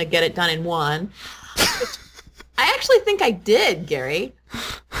was I'm going to get it done in one. I actually think I did, Gary.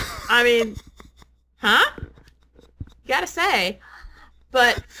 I mean, huh? You got to say.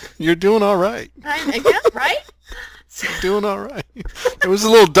 But you're doing all right. I guess, right? You're doing all right. There was a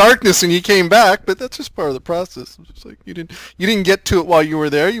little darkness and you came back, but that's just part of the process. It's just like you didn't get to it while you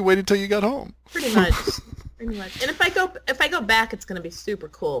were there. You waited until you got home. Pretty much. And if I go back, it's going to be super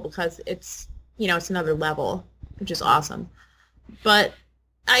cool because it's another level, which is awesome. But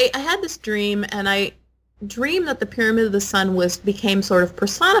I had this dream, and I dreamed that the Pyramid of the Sun became sort of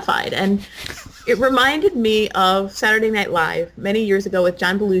personified, and it reminded me of Saturday Night Live many years ago with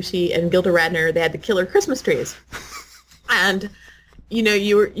John Belushi and Gilda Radner. They had the killer Christmas trees, and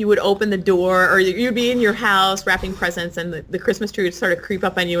you would open the door, or you'd be in your house wrapping presents, and the Christmas tree would sort of creep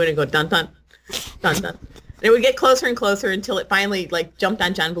up on you, and it'd go dun dun, dun dun. And it would get closer and closer until it finally jumped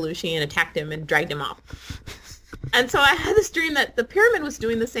on John Belushi and attacked him and dragged him off. And so I had this dream that the pyramid was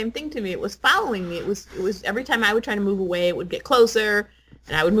doing the same thing to me. It was following me. It was every time I would try to move away, it would get closer,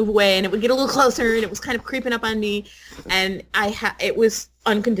 and I would move away, and it would get a little closer, and it was kind of creeping up on me. And it was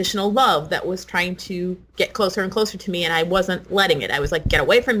unconditional love that was trying to get closer and closer to me, and I wasn't letting it. I was like, get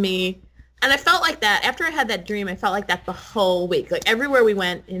away from me. And I felt like that. After I had that dream, I felt like that the whole week. Like everywhere we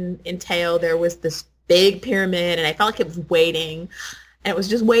went in Teo, there was this big pyramid, and I felt like it was waiting, and it was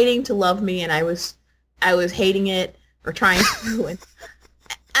just waiting to love me, and I was hating it or trying to,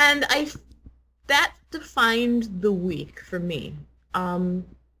 and that defined the week for me.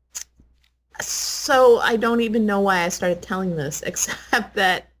 So I don't even know why I started telling this, except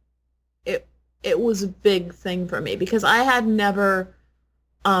that it was a big thing for me because I had never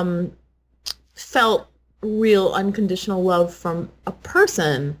felt real unconditional love from a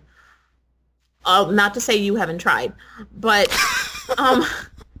person. Not to say you haven't tried, but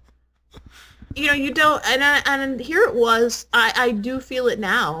you don't, and here it was. I do feel it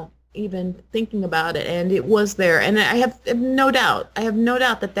now, even thinking about it, and it was there, and I have no doubt. I have no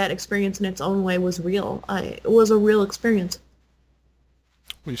doubt that experience in its own way was real. It was a real experience.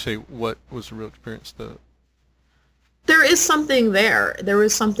 When you say what was a real experience, there is something there. There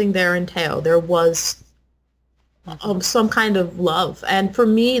was something there in Teo. There was some kind of love, and for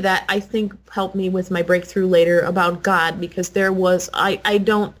me, that I think helped me with my breakthrough later about God, because there was I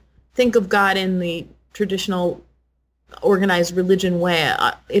don't think of God in the traditional organized religion way.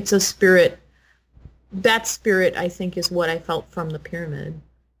 It's a spirit. That spirit, I think, is what I felt from the pyramid.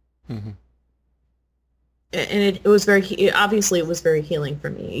 Mm-hmm. And it was obviously it was very healing for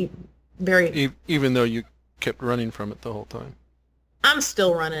me. Very. Even though you kept running from it the whole time. I'm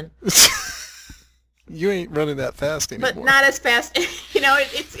still running. You ain't running that fast anymore. But not as fast.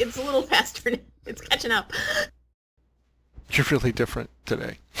 It's a little faster. It's catching up. You're really different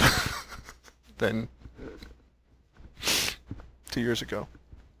today than 2 years ago.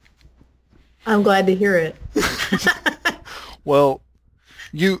 I'm glad to hear it. Well,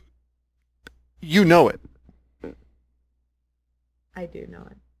 you know it. I do know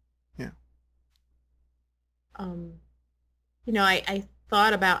it. Yeah. I've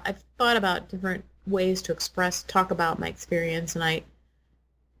thought about different ways to talk about my experience, and I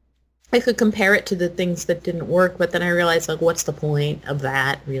could compare it to the things that didn't work, but then I realized, what's the point of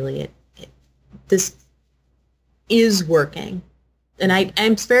that, really? This is working. And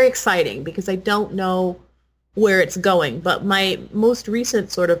it's very exciting because I don't know where it's going. But my most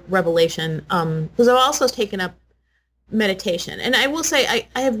recent sort of revelation, because I've also taken up meditation. And I will say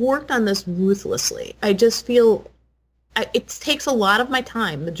I have worked on this ruthlessly. I just feel it takes a lot of my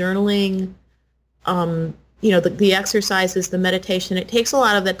time, the journaling, the exercises, the meditation. It takes a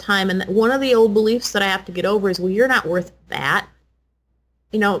lot of that time. And one of the old beliefs that I have to get over is, well, you're not worth that.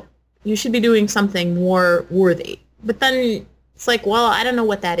 You should be doing something more worthy. But then it's like, well, I don't know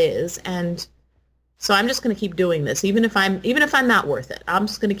what that is. And so I'm just going to keep doing this, even if I'm not worth it. I'm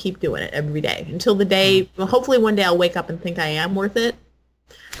just going to keep doing it every day until the day. Well, hopefully, one day I'll wake up and think I am worth it.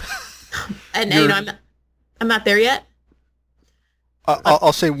 And I'm not there yet.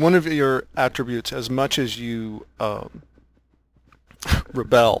 I'll say one of your attributes, as much as you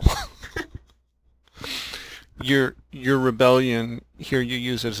rebel, your rebellion here you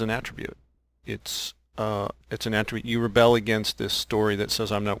use it as an attribute. It's an attribute. You rebel against this story that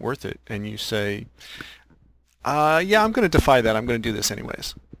says I'm not worth it, and you say, yeah, I'm going to defy that. I'm going to do this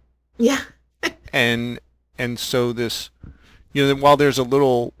anyways. Yeah. and so this, while there's a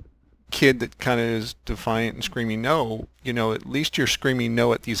little kid that kind of is defiant and screaming no, at least you're screaming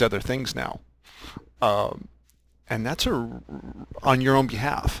no at these other things now. And that's on your own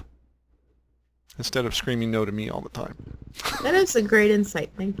behalf, instead of screaming no to me all the time. That is a great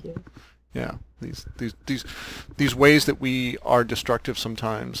insight. Thank you. Yeah, these ways that we are destructive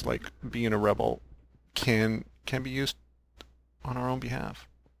sometimes, like being a rebel, can be used on our own behalf.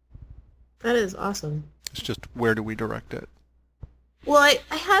 That is awesome. It's just, where do we direct it? Well,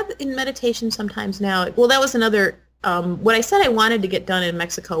 I have in meditation sometimes now. Well, that was another. What I said I wanted to get done in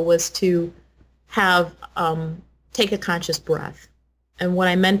Mexico was to have take a conscious breath, and what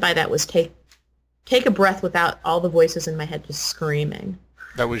I meant by that was take a breath without all the voices in my head just screaming.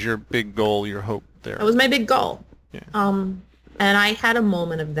 That was your big goal, your hope there. That was my big goal. Yeah. And I had a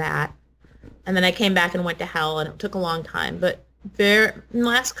moment of that, and then I came back and went to hell, and it took a long time. But in the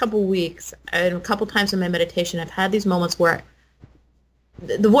last couple weeks, and a couple times in my meditation, I've had these moments where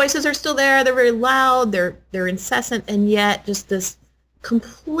the voices are still there. They're very loud. They're incessant, and yet just this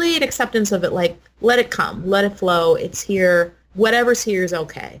complete acceptance of it. Like, let it come, let it flow. It's here. Whatever's here is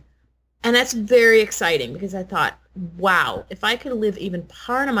okay. And that's very exciting because I thought, wow, if I could live even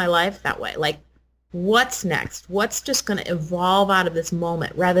part of my life that way, like, what's next? What's just going to evolve out of this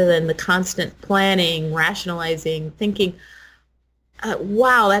moment rather than the constant planning, rationalizing, thinking?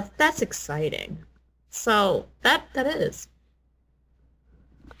 Wow, that's exciting. So that is.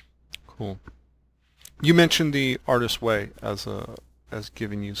 Cool. You mentioned the Artist Way as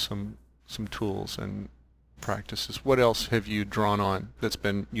giving you some tools and practices. What else have you drawn on that's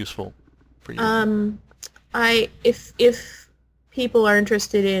been useful for you? If people are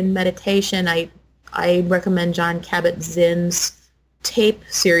interested in meditation, I recommend Jon Kabat-Zinn's tape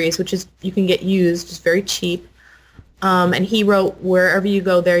series, which is you can get used. It's very cheap. And he wrote Wherever You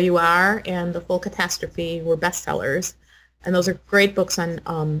Go, There You Are and The Full Catastrophe were bestsellers. And those are great books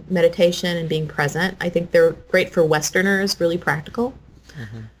on meditation and being present. I think they're great for Westerners, really practical.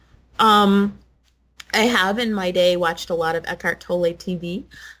 Mm-hmm. I have in my day watched a lot of Eckhart Tolle TV.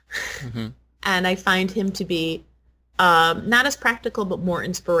 Mm-hmm. And I find him to be not as practical, but more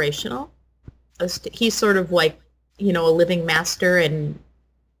inspirational. He's sort of like, a living master, and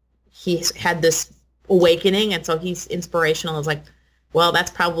he's had this awakening, and so he's inspirational. It's like, well,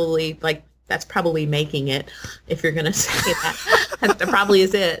 that's probably making it, if you're going to say that. That probably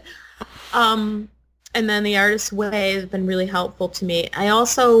is it. And then the Artist's Way has been really helpful to me. I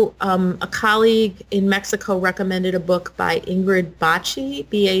also, a colleague in Mexico recommended a book by Ingrid Bacci,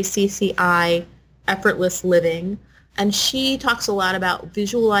 Bacci, Effortless Living. And she talks a lot about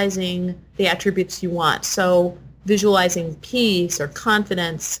visualizing the attributes you want. So visualizing peace or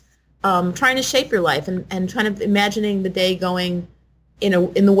confidence, trying to shape your life and kind of imagining the day going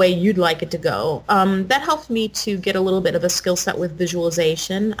in the way you'd like it to go. That helped me to get a little bit of a skill set with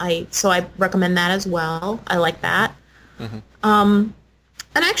visualization. So I recommend that as well. I like that. Mm-hmm. And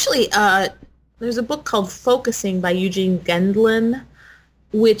actually, there's a book called Focusing by Eugene Gendlin,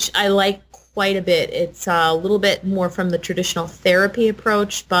 which I like quite a bit. It's a little bit more from the traditional therapy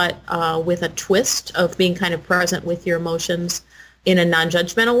approach, but with a twist of being kind of present with your emotions in a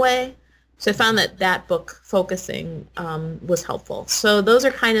non-judgmental way. So I found that book, Focusing, was helpful. So that's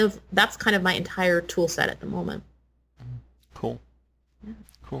kind of my entire tool set at the moment. Cool. Yeah.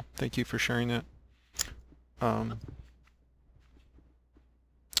 Cool. Thank you for sharing that.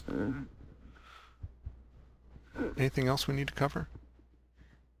 Anything else we need to cover?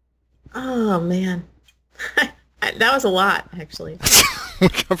 Oh, man. That was a lot, actually. We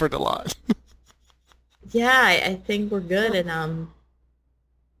covered a lot. Yeah, I think we're good. And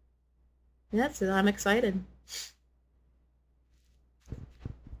Yes, I'm excited.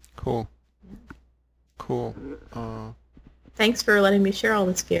 Cool. Cool. Thanks for letting me share all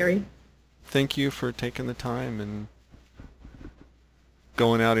this, Gary. Thank you for taking the time and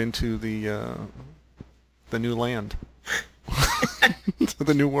going out into the new land, to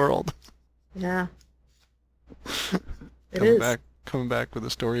the new world. Yeah. It is. Coming back with a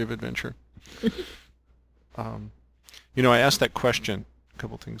story of adventure. I asked that question, a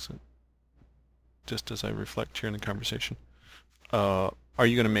couple things, just as I reflect here in the conversation. Are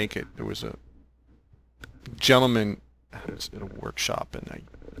you going to make it? There was a gentleman at a workshop, and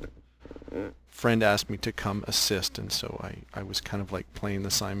a friend asked me to come assist, and so I was kind of like playing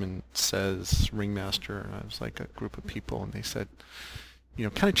the Simon Says ringmaster, and I was like a group of people, and they said,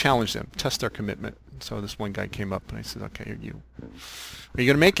 kind of challenge them, test their commitment. So this one guy came up, and I said, okay, are you going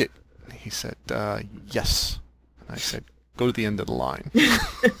to make it? And he said, yes. And I said, go to the end of the line.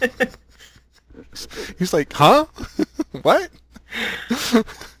 He's like, huh? What?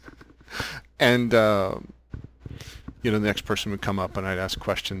 And, the next person would come up, and I'd ask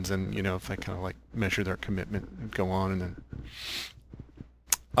questions, and, if I kind of like measure their commitment and go on, and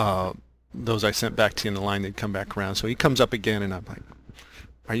then those I sent back to you in the line, they'd come back around. So he comes up again, and I'm like,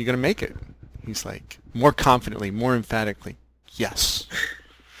 are you going to make it? He's like, more confidently, more emphatically, yes.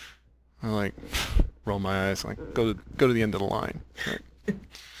 I like roll my eyes, like go to the end of the line. Right?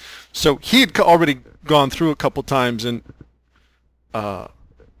 So he had already gone through a couple times, and now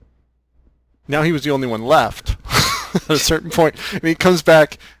he was the only one left at a certain point. And he comes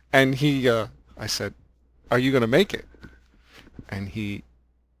back, and I said, are you going to make it? And he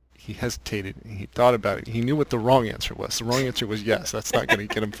hesitated, and he thought about it. He knew what the wrong answer was. The wrong answer was yes. That's not going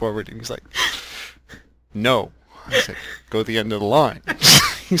to get him forward. And he's like, no. I said, go to the end of the line.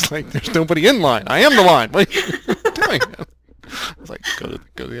 He's like, there's nobody in line. I am the line. What are you doing? I was like, go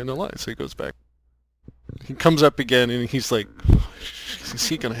to the end of the line. So he goes back. He comes up again, and he's like, is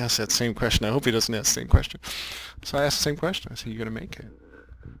he going to ask that same question? I hope he doesn't ask the same question. So I asked the same question. I said, you going to make it?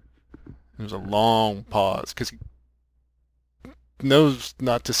 There was a long pause, because he knows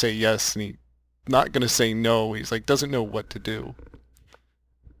not to say yes, and he's not going to say no. He's like, doesn't know what to do.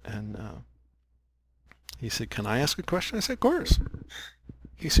 And he said, can I ask a question? I said, of course.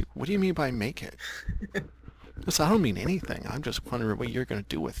 He said, what do you mean by make it? I said, I don't mean anything. I'm just wondering what you're going to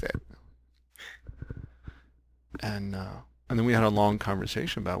do with it. And then we had a long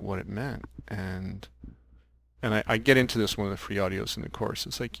conversation about what it meant. And I get into this one of the free audios in the course.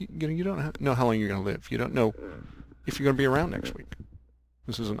 It's like, you don't know how long you're going to live. You don't know if you're going to be around next week.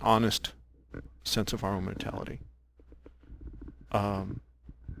 This is an honest sense of our own mortality.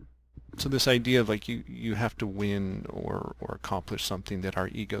 So this idea of like you have to win or accomplish something that our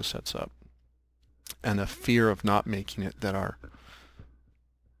ego sets up, and a fear of not making it that our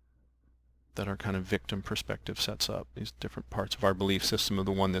kind of victim perspective sets up, these different parts of our belief system, of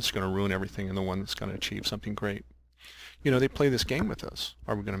the one that's going to ruin everything and the one that's going to achieve something great. They play this game with us.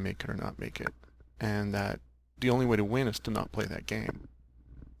 Are we going to make it or not make it? And that the only way to win is to not play that game.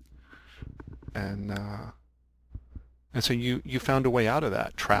 And so you found a way out of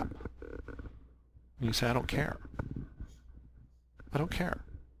that trap. And you say, I don't care. I don't care.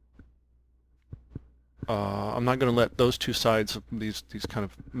 I'm not going to let those two sides of these kind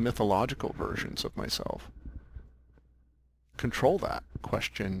of mythological versions of myself control that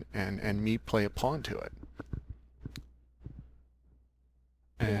question and me play a pawn to it.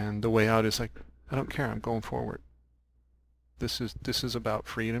 And the way out is like, I don't care, I'm going forward. This is about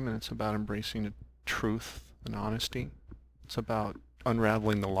freedom, and it's about embracing the truth and honesty. It's about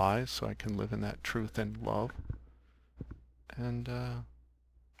unraveling the lies so I can live in that truth and love. And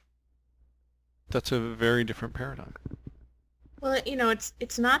that's a very different paradigm. Well,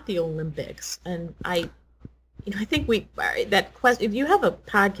 it's not the Olympics, and I think if you have a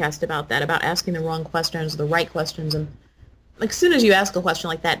podcast about that, about asking the wrong questions, the right questions, and like as soon as you ask a question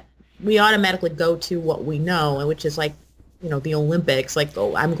like that, we automatically go to what we know, which is like, the Olympics, like,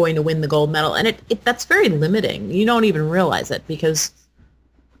 oh, I'm going to win the gold medal, and that's very limiting. You don't even realize it, because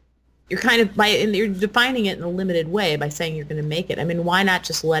you're kind of you're defining it in a limited way by saying you're going to make it. I mean, why not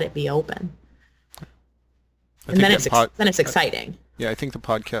just let it be open? And then it's exciting. Yeah, I think the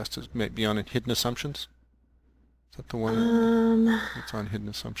podcast is maybe on Hidden Assumptions. Is that the one? It's on Hidden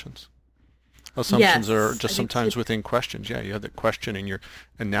Assumptions. Assumptions are just sometimes within questions. Yeah, you have that question,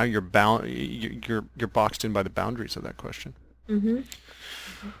 and now you're bound. You're boxed in by the boundaries of that question. Mm-hmm.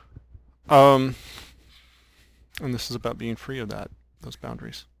 And this is about being free of those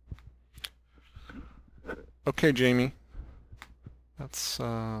boundaries. Okay, Jamie. That's.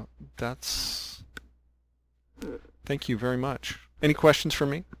 Thank you very much. Any questions for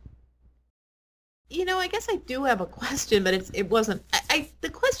me? I guess I do have a question, but it wasn't. The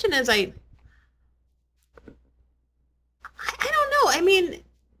question is, I don't know. I mean,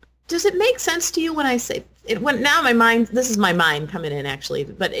 does it make sense to you when I say it? When now my mind, this is my mind coming in actually,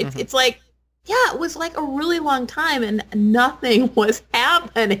 but it's like, yeah, it was like a really long time and nothing was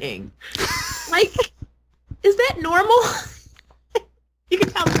happening. Like, is that normal? You can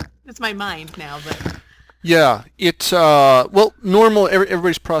tell it's my mind now, but Yeah, it's well, normal.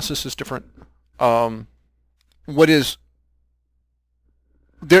 Everybody's process is different. What is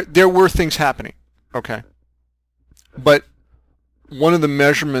there were things happening, okay, but one of the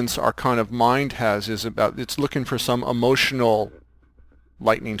measurements our kind of mind has is about it's looking for some emotional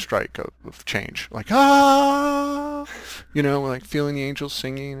lightning strike of change, like like feeling the angels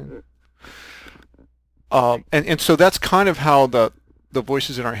singing, and so that's kind of how the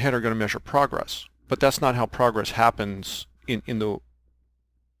voices in our head are going to measure progress. But that's not how progress happens in the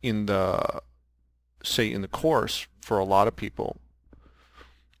say in the course for a lot of people.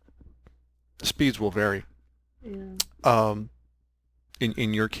 The speeds will vary. yeah.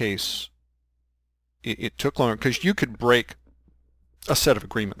 In your case, it took longer because you could break a set of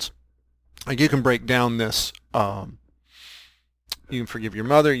agreements. Like you can break down this. You can forgive your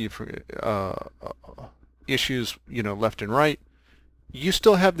mother. You forgive issues, left and right. You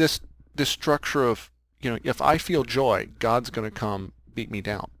still have this structure of, if I feel joy, God's going to come beat me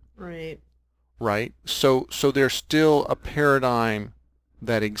down. Right. Right? So there's still a paradigm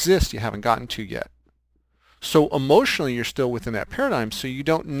that exists you haven't gotten to yet. So emotionally, you're still within that paradigm, so you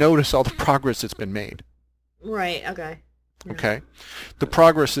don't notice all the progress that's been made. Right. Okay. Yeah. Okay? The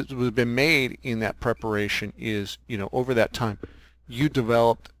progress that has been made in that preparation is, over that time, you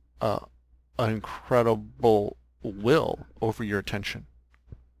developed an incredible will over your attention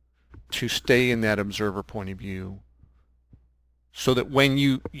to stay in that observer point of view, so that when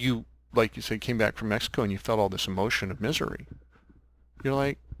you like you said came back from Mexico and you felt all this emotion of misery, you're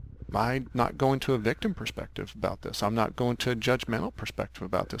like, I'm not going to a victim perspective about this. I'm not going to a judgmental perspective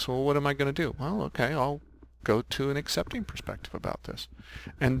about this. Well, what am I going to do? Well, okay, I'll go to an accepting perspective about this.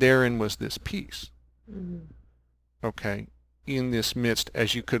 And therein was this peace. Mm-hmm. Okay? In this midst,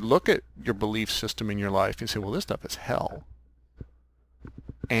 as you could look at your belief system in your life and say, well, this stuff is hell.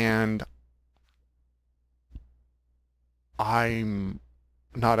 And I'm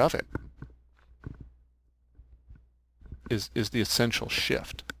not of it, is the essential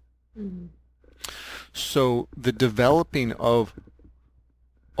shift. Mm-hmm. So the developing of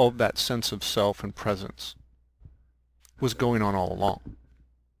that sense of self and presence was going on all along.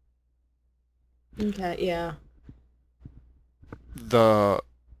 Okay. Yeah. The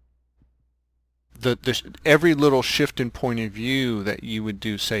every little shift in point of view that you would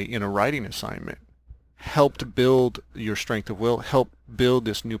do, say, in a writing assignment, helped build your strength of will, helped build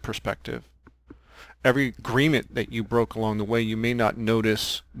this new perspective. Every agreement that you broke along the way, you may not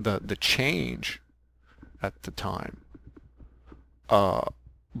notice the change at the time,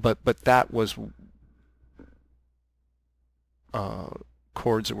 but that was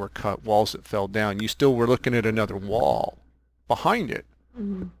cords that were cut, walls that fell down. You still were looking at another wall behind it,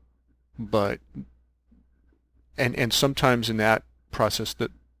 Mm-hmm. but and sometimes in that process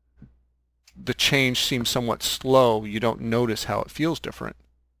that the change seems somewhat slow. You don't notice how it feels different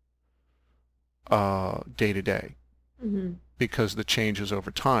day to day, Mm-hmm. because the change is over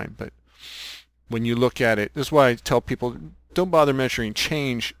time. But when you look at it, this is why I tell people, don't bother measuring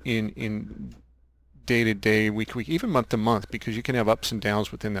change in day to day, week to week, even month to month, because you can have ups and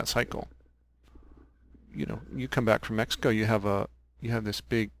downs within that cycle. You come back from Mexico, you have this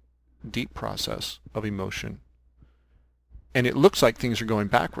big, deep process of emotion, and it looks like things are going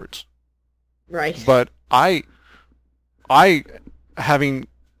backwards. Right. But I having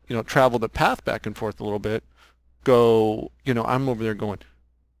traveled the path back and forth a little bit, I'm over there going,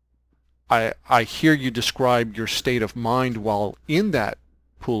 I hear you describe your state of mind while in that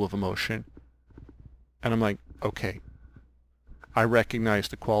pool of emotion, and I'm like, okay, I recognize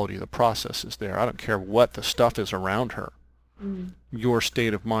the quality of the process is there. I don't care what the stuff is around her. Mm. Your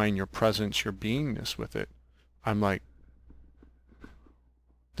state of mind, your presence, your beingness with it, I'm like,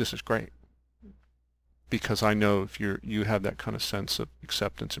 this is great. Because I know if you have that kind of sense of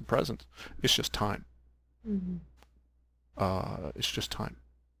acceptance and presence, it's just time. Mm-hmm. It's just time.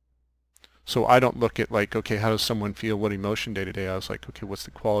 So I don't look at like, okay, how does someone feel, what emotion day to day? I was like, okay, what's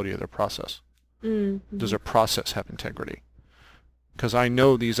the quality of their process? Mm-hmm. Does their process have integrity? Because I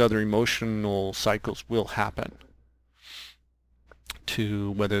know these other emotional cycles will happen,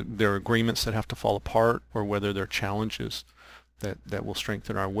 to whether they're agreements that have to fall apart or whether they're challenges that will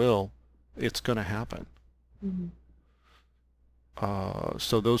strengthen our will. It's going to happen. Mm-hmm.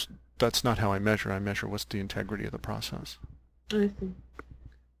 So those that's not how I measure. I measure what's the integrity of the process. I see.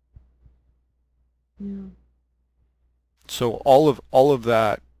 Yeah. So all of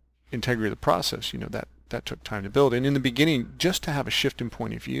that integrity of the process, that took time to build. And in the beginning, just to have a shift in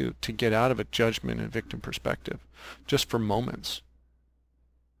point of view, to get out of a judgment and victim perspective, just for moments,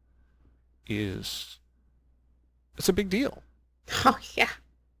 it's a big deal. Oh yeah.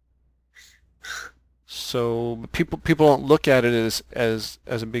 So people don't look at it as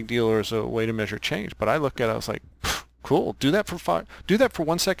a big deal or as a way to measure change. But I look at it, I was like, cool. Do that for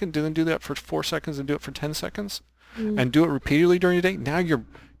 1 second, then do that for 4 seconds, and do it for 10 seconds, and do it repeatedly during the day. Now you're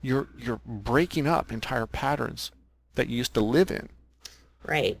breaking up entire patterns that you used to live in.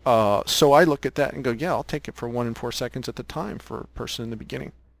 Right. So I look at that and go, yeah, I'll take it for 1 and 4 seconds at the time for a person in the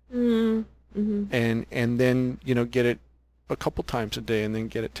beginning. Mm-hmm. And then get it a couple times a day, and then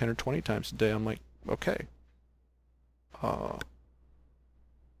get it 10 or 20 times a day. I'm like, okay.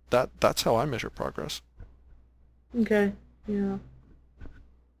 That's how I measure progress. Okay. Yeah.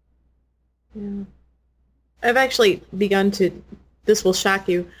 Yeah. I've actually begun to, this will shock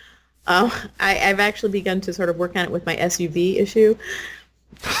you, I've actually begun to sort of work on it with my SUV issue.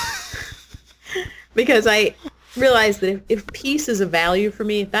 Because I realized that if peace is a value for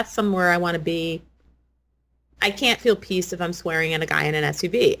me, if that's somewhere I want to be, I can't feel peace if I'm swearing at a guy in an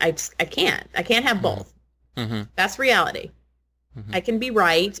SUV. I can't. I can't have both. Mm-hmm. That's reality. Mm-hmm. I can be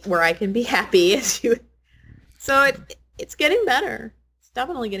right where I can be happy. So it's getting better. It's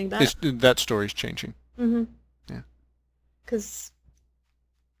definitely getting better. That story's changing. Mm-hmm. Yeah. Because,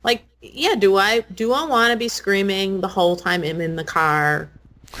 do I want to be screaming the whole time I'm in the car?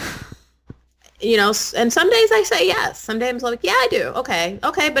 And some days I say yes. Some days I'm like, yeah, I do. Okay,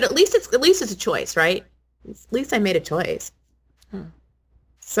 but at least it's a choice, right? At least I made a choice.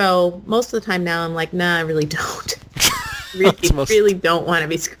 So most of the time now I'm like, nah, I really don't. Really don't want to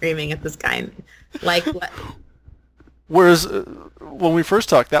be screaming at this guy. Like what? Whereas when we first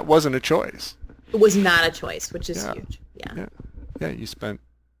talked, that wasn't a choice. It was not a choice, which is huge. Yeah. You spent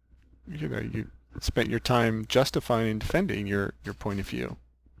your time justifying and defending your point of view.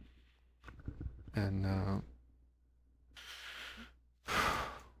 And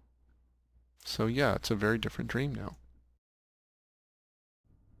so yeah, it's a very different dream now.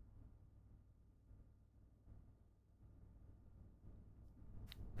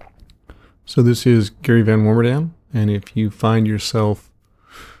 So this is Gary Van Warmerdam, and if you find yourself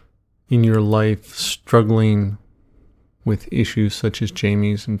in your life struggling with issues such as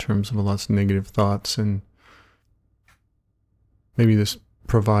Jamie's in terms of lots of negative thoughts, and maybe this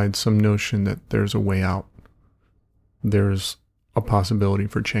provides some notion that there's a way out, there's a possibility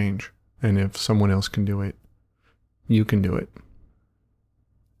for change, and if someone else can do it, you can do it.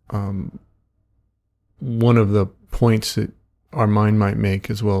 One of the points that our mind might make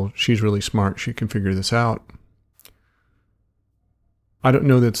is, well, she's really smart, she can figure this out. I don't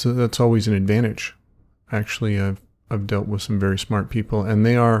know that's always an advantage. Actually, I've dealt with some very smart people, and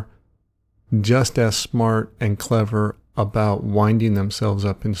they are just as smart and clever about winding themselves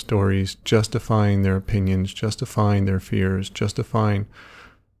up in stories, justifying their opinions, justifying their fears, justifying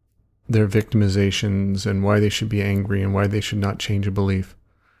their victimizations and why they should be angry and why they should not change a belief.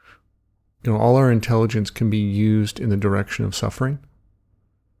 All our intelligence can be used in the direction of suffering,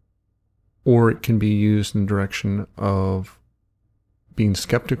 or it can be used in the direction of being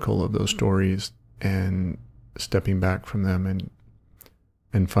skeptical of those stories and stepping back from them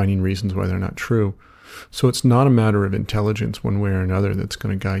and finding reasons why they're not true. So it's not a matter of intelligence one way or another that's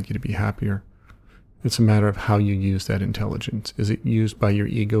going to guide you to be happier. It's a matter of how you use that intelligence. Is it used by your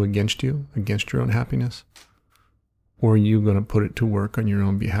ego against you, against your own happiness? Or are you going to put it to work on your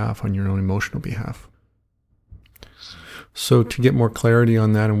own behalf, on your own emotional behalf? So to get more clarity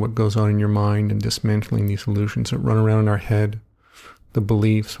on that and what goes on in your mind and dismantling these illusions that run around in our head, the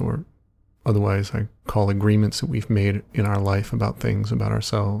beliefs, or otherwise I call agreements that we've made in our life about things, about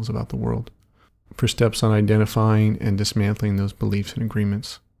ourselves, about the world. For steps on identifying and dismantling those beliefs and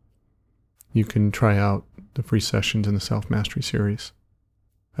agreements, you can try out the free sessions in the Self-Mastery series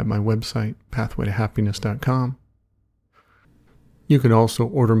at my website, pathwaytohappiness.com. You can also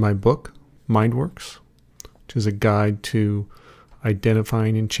order my book, MindWorks, which is a guide to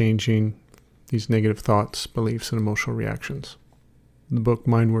identifying and changing these negative thoughts, beliefs, and emotional reactions. The book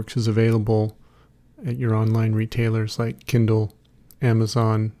MindWorks is available at your online retailers like Kindle,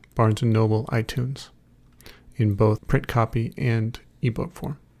 Amazon, Barnes & Noble, iTunes, in both print copy and ebook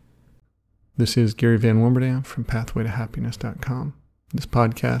form. This is Gary Van Warmerdam from pathwaytohappiness.com. This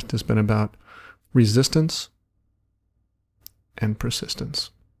podcast has been about resistance and persistence.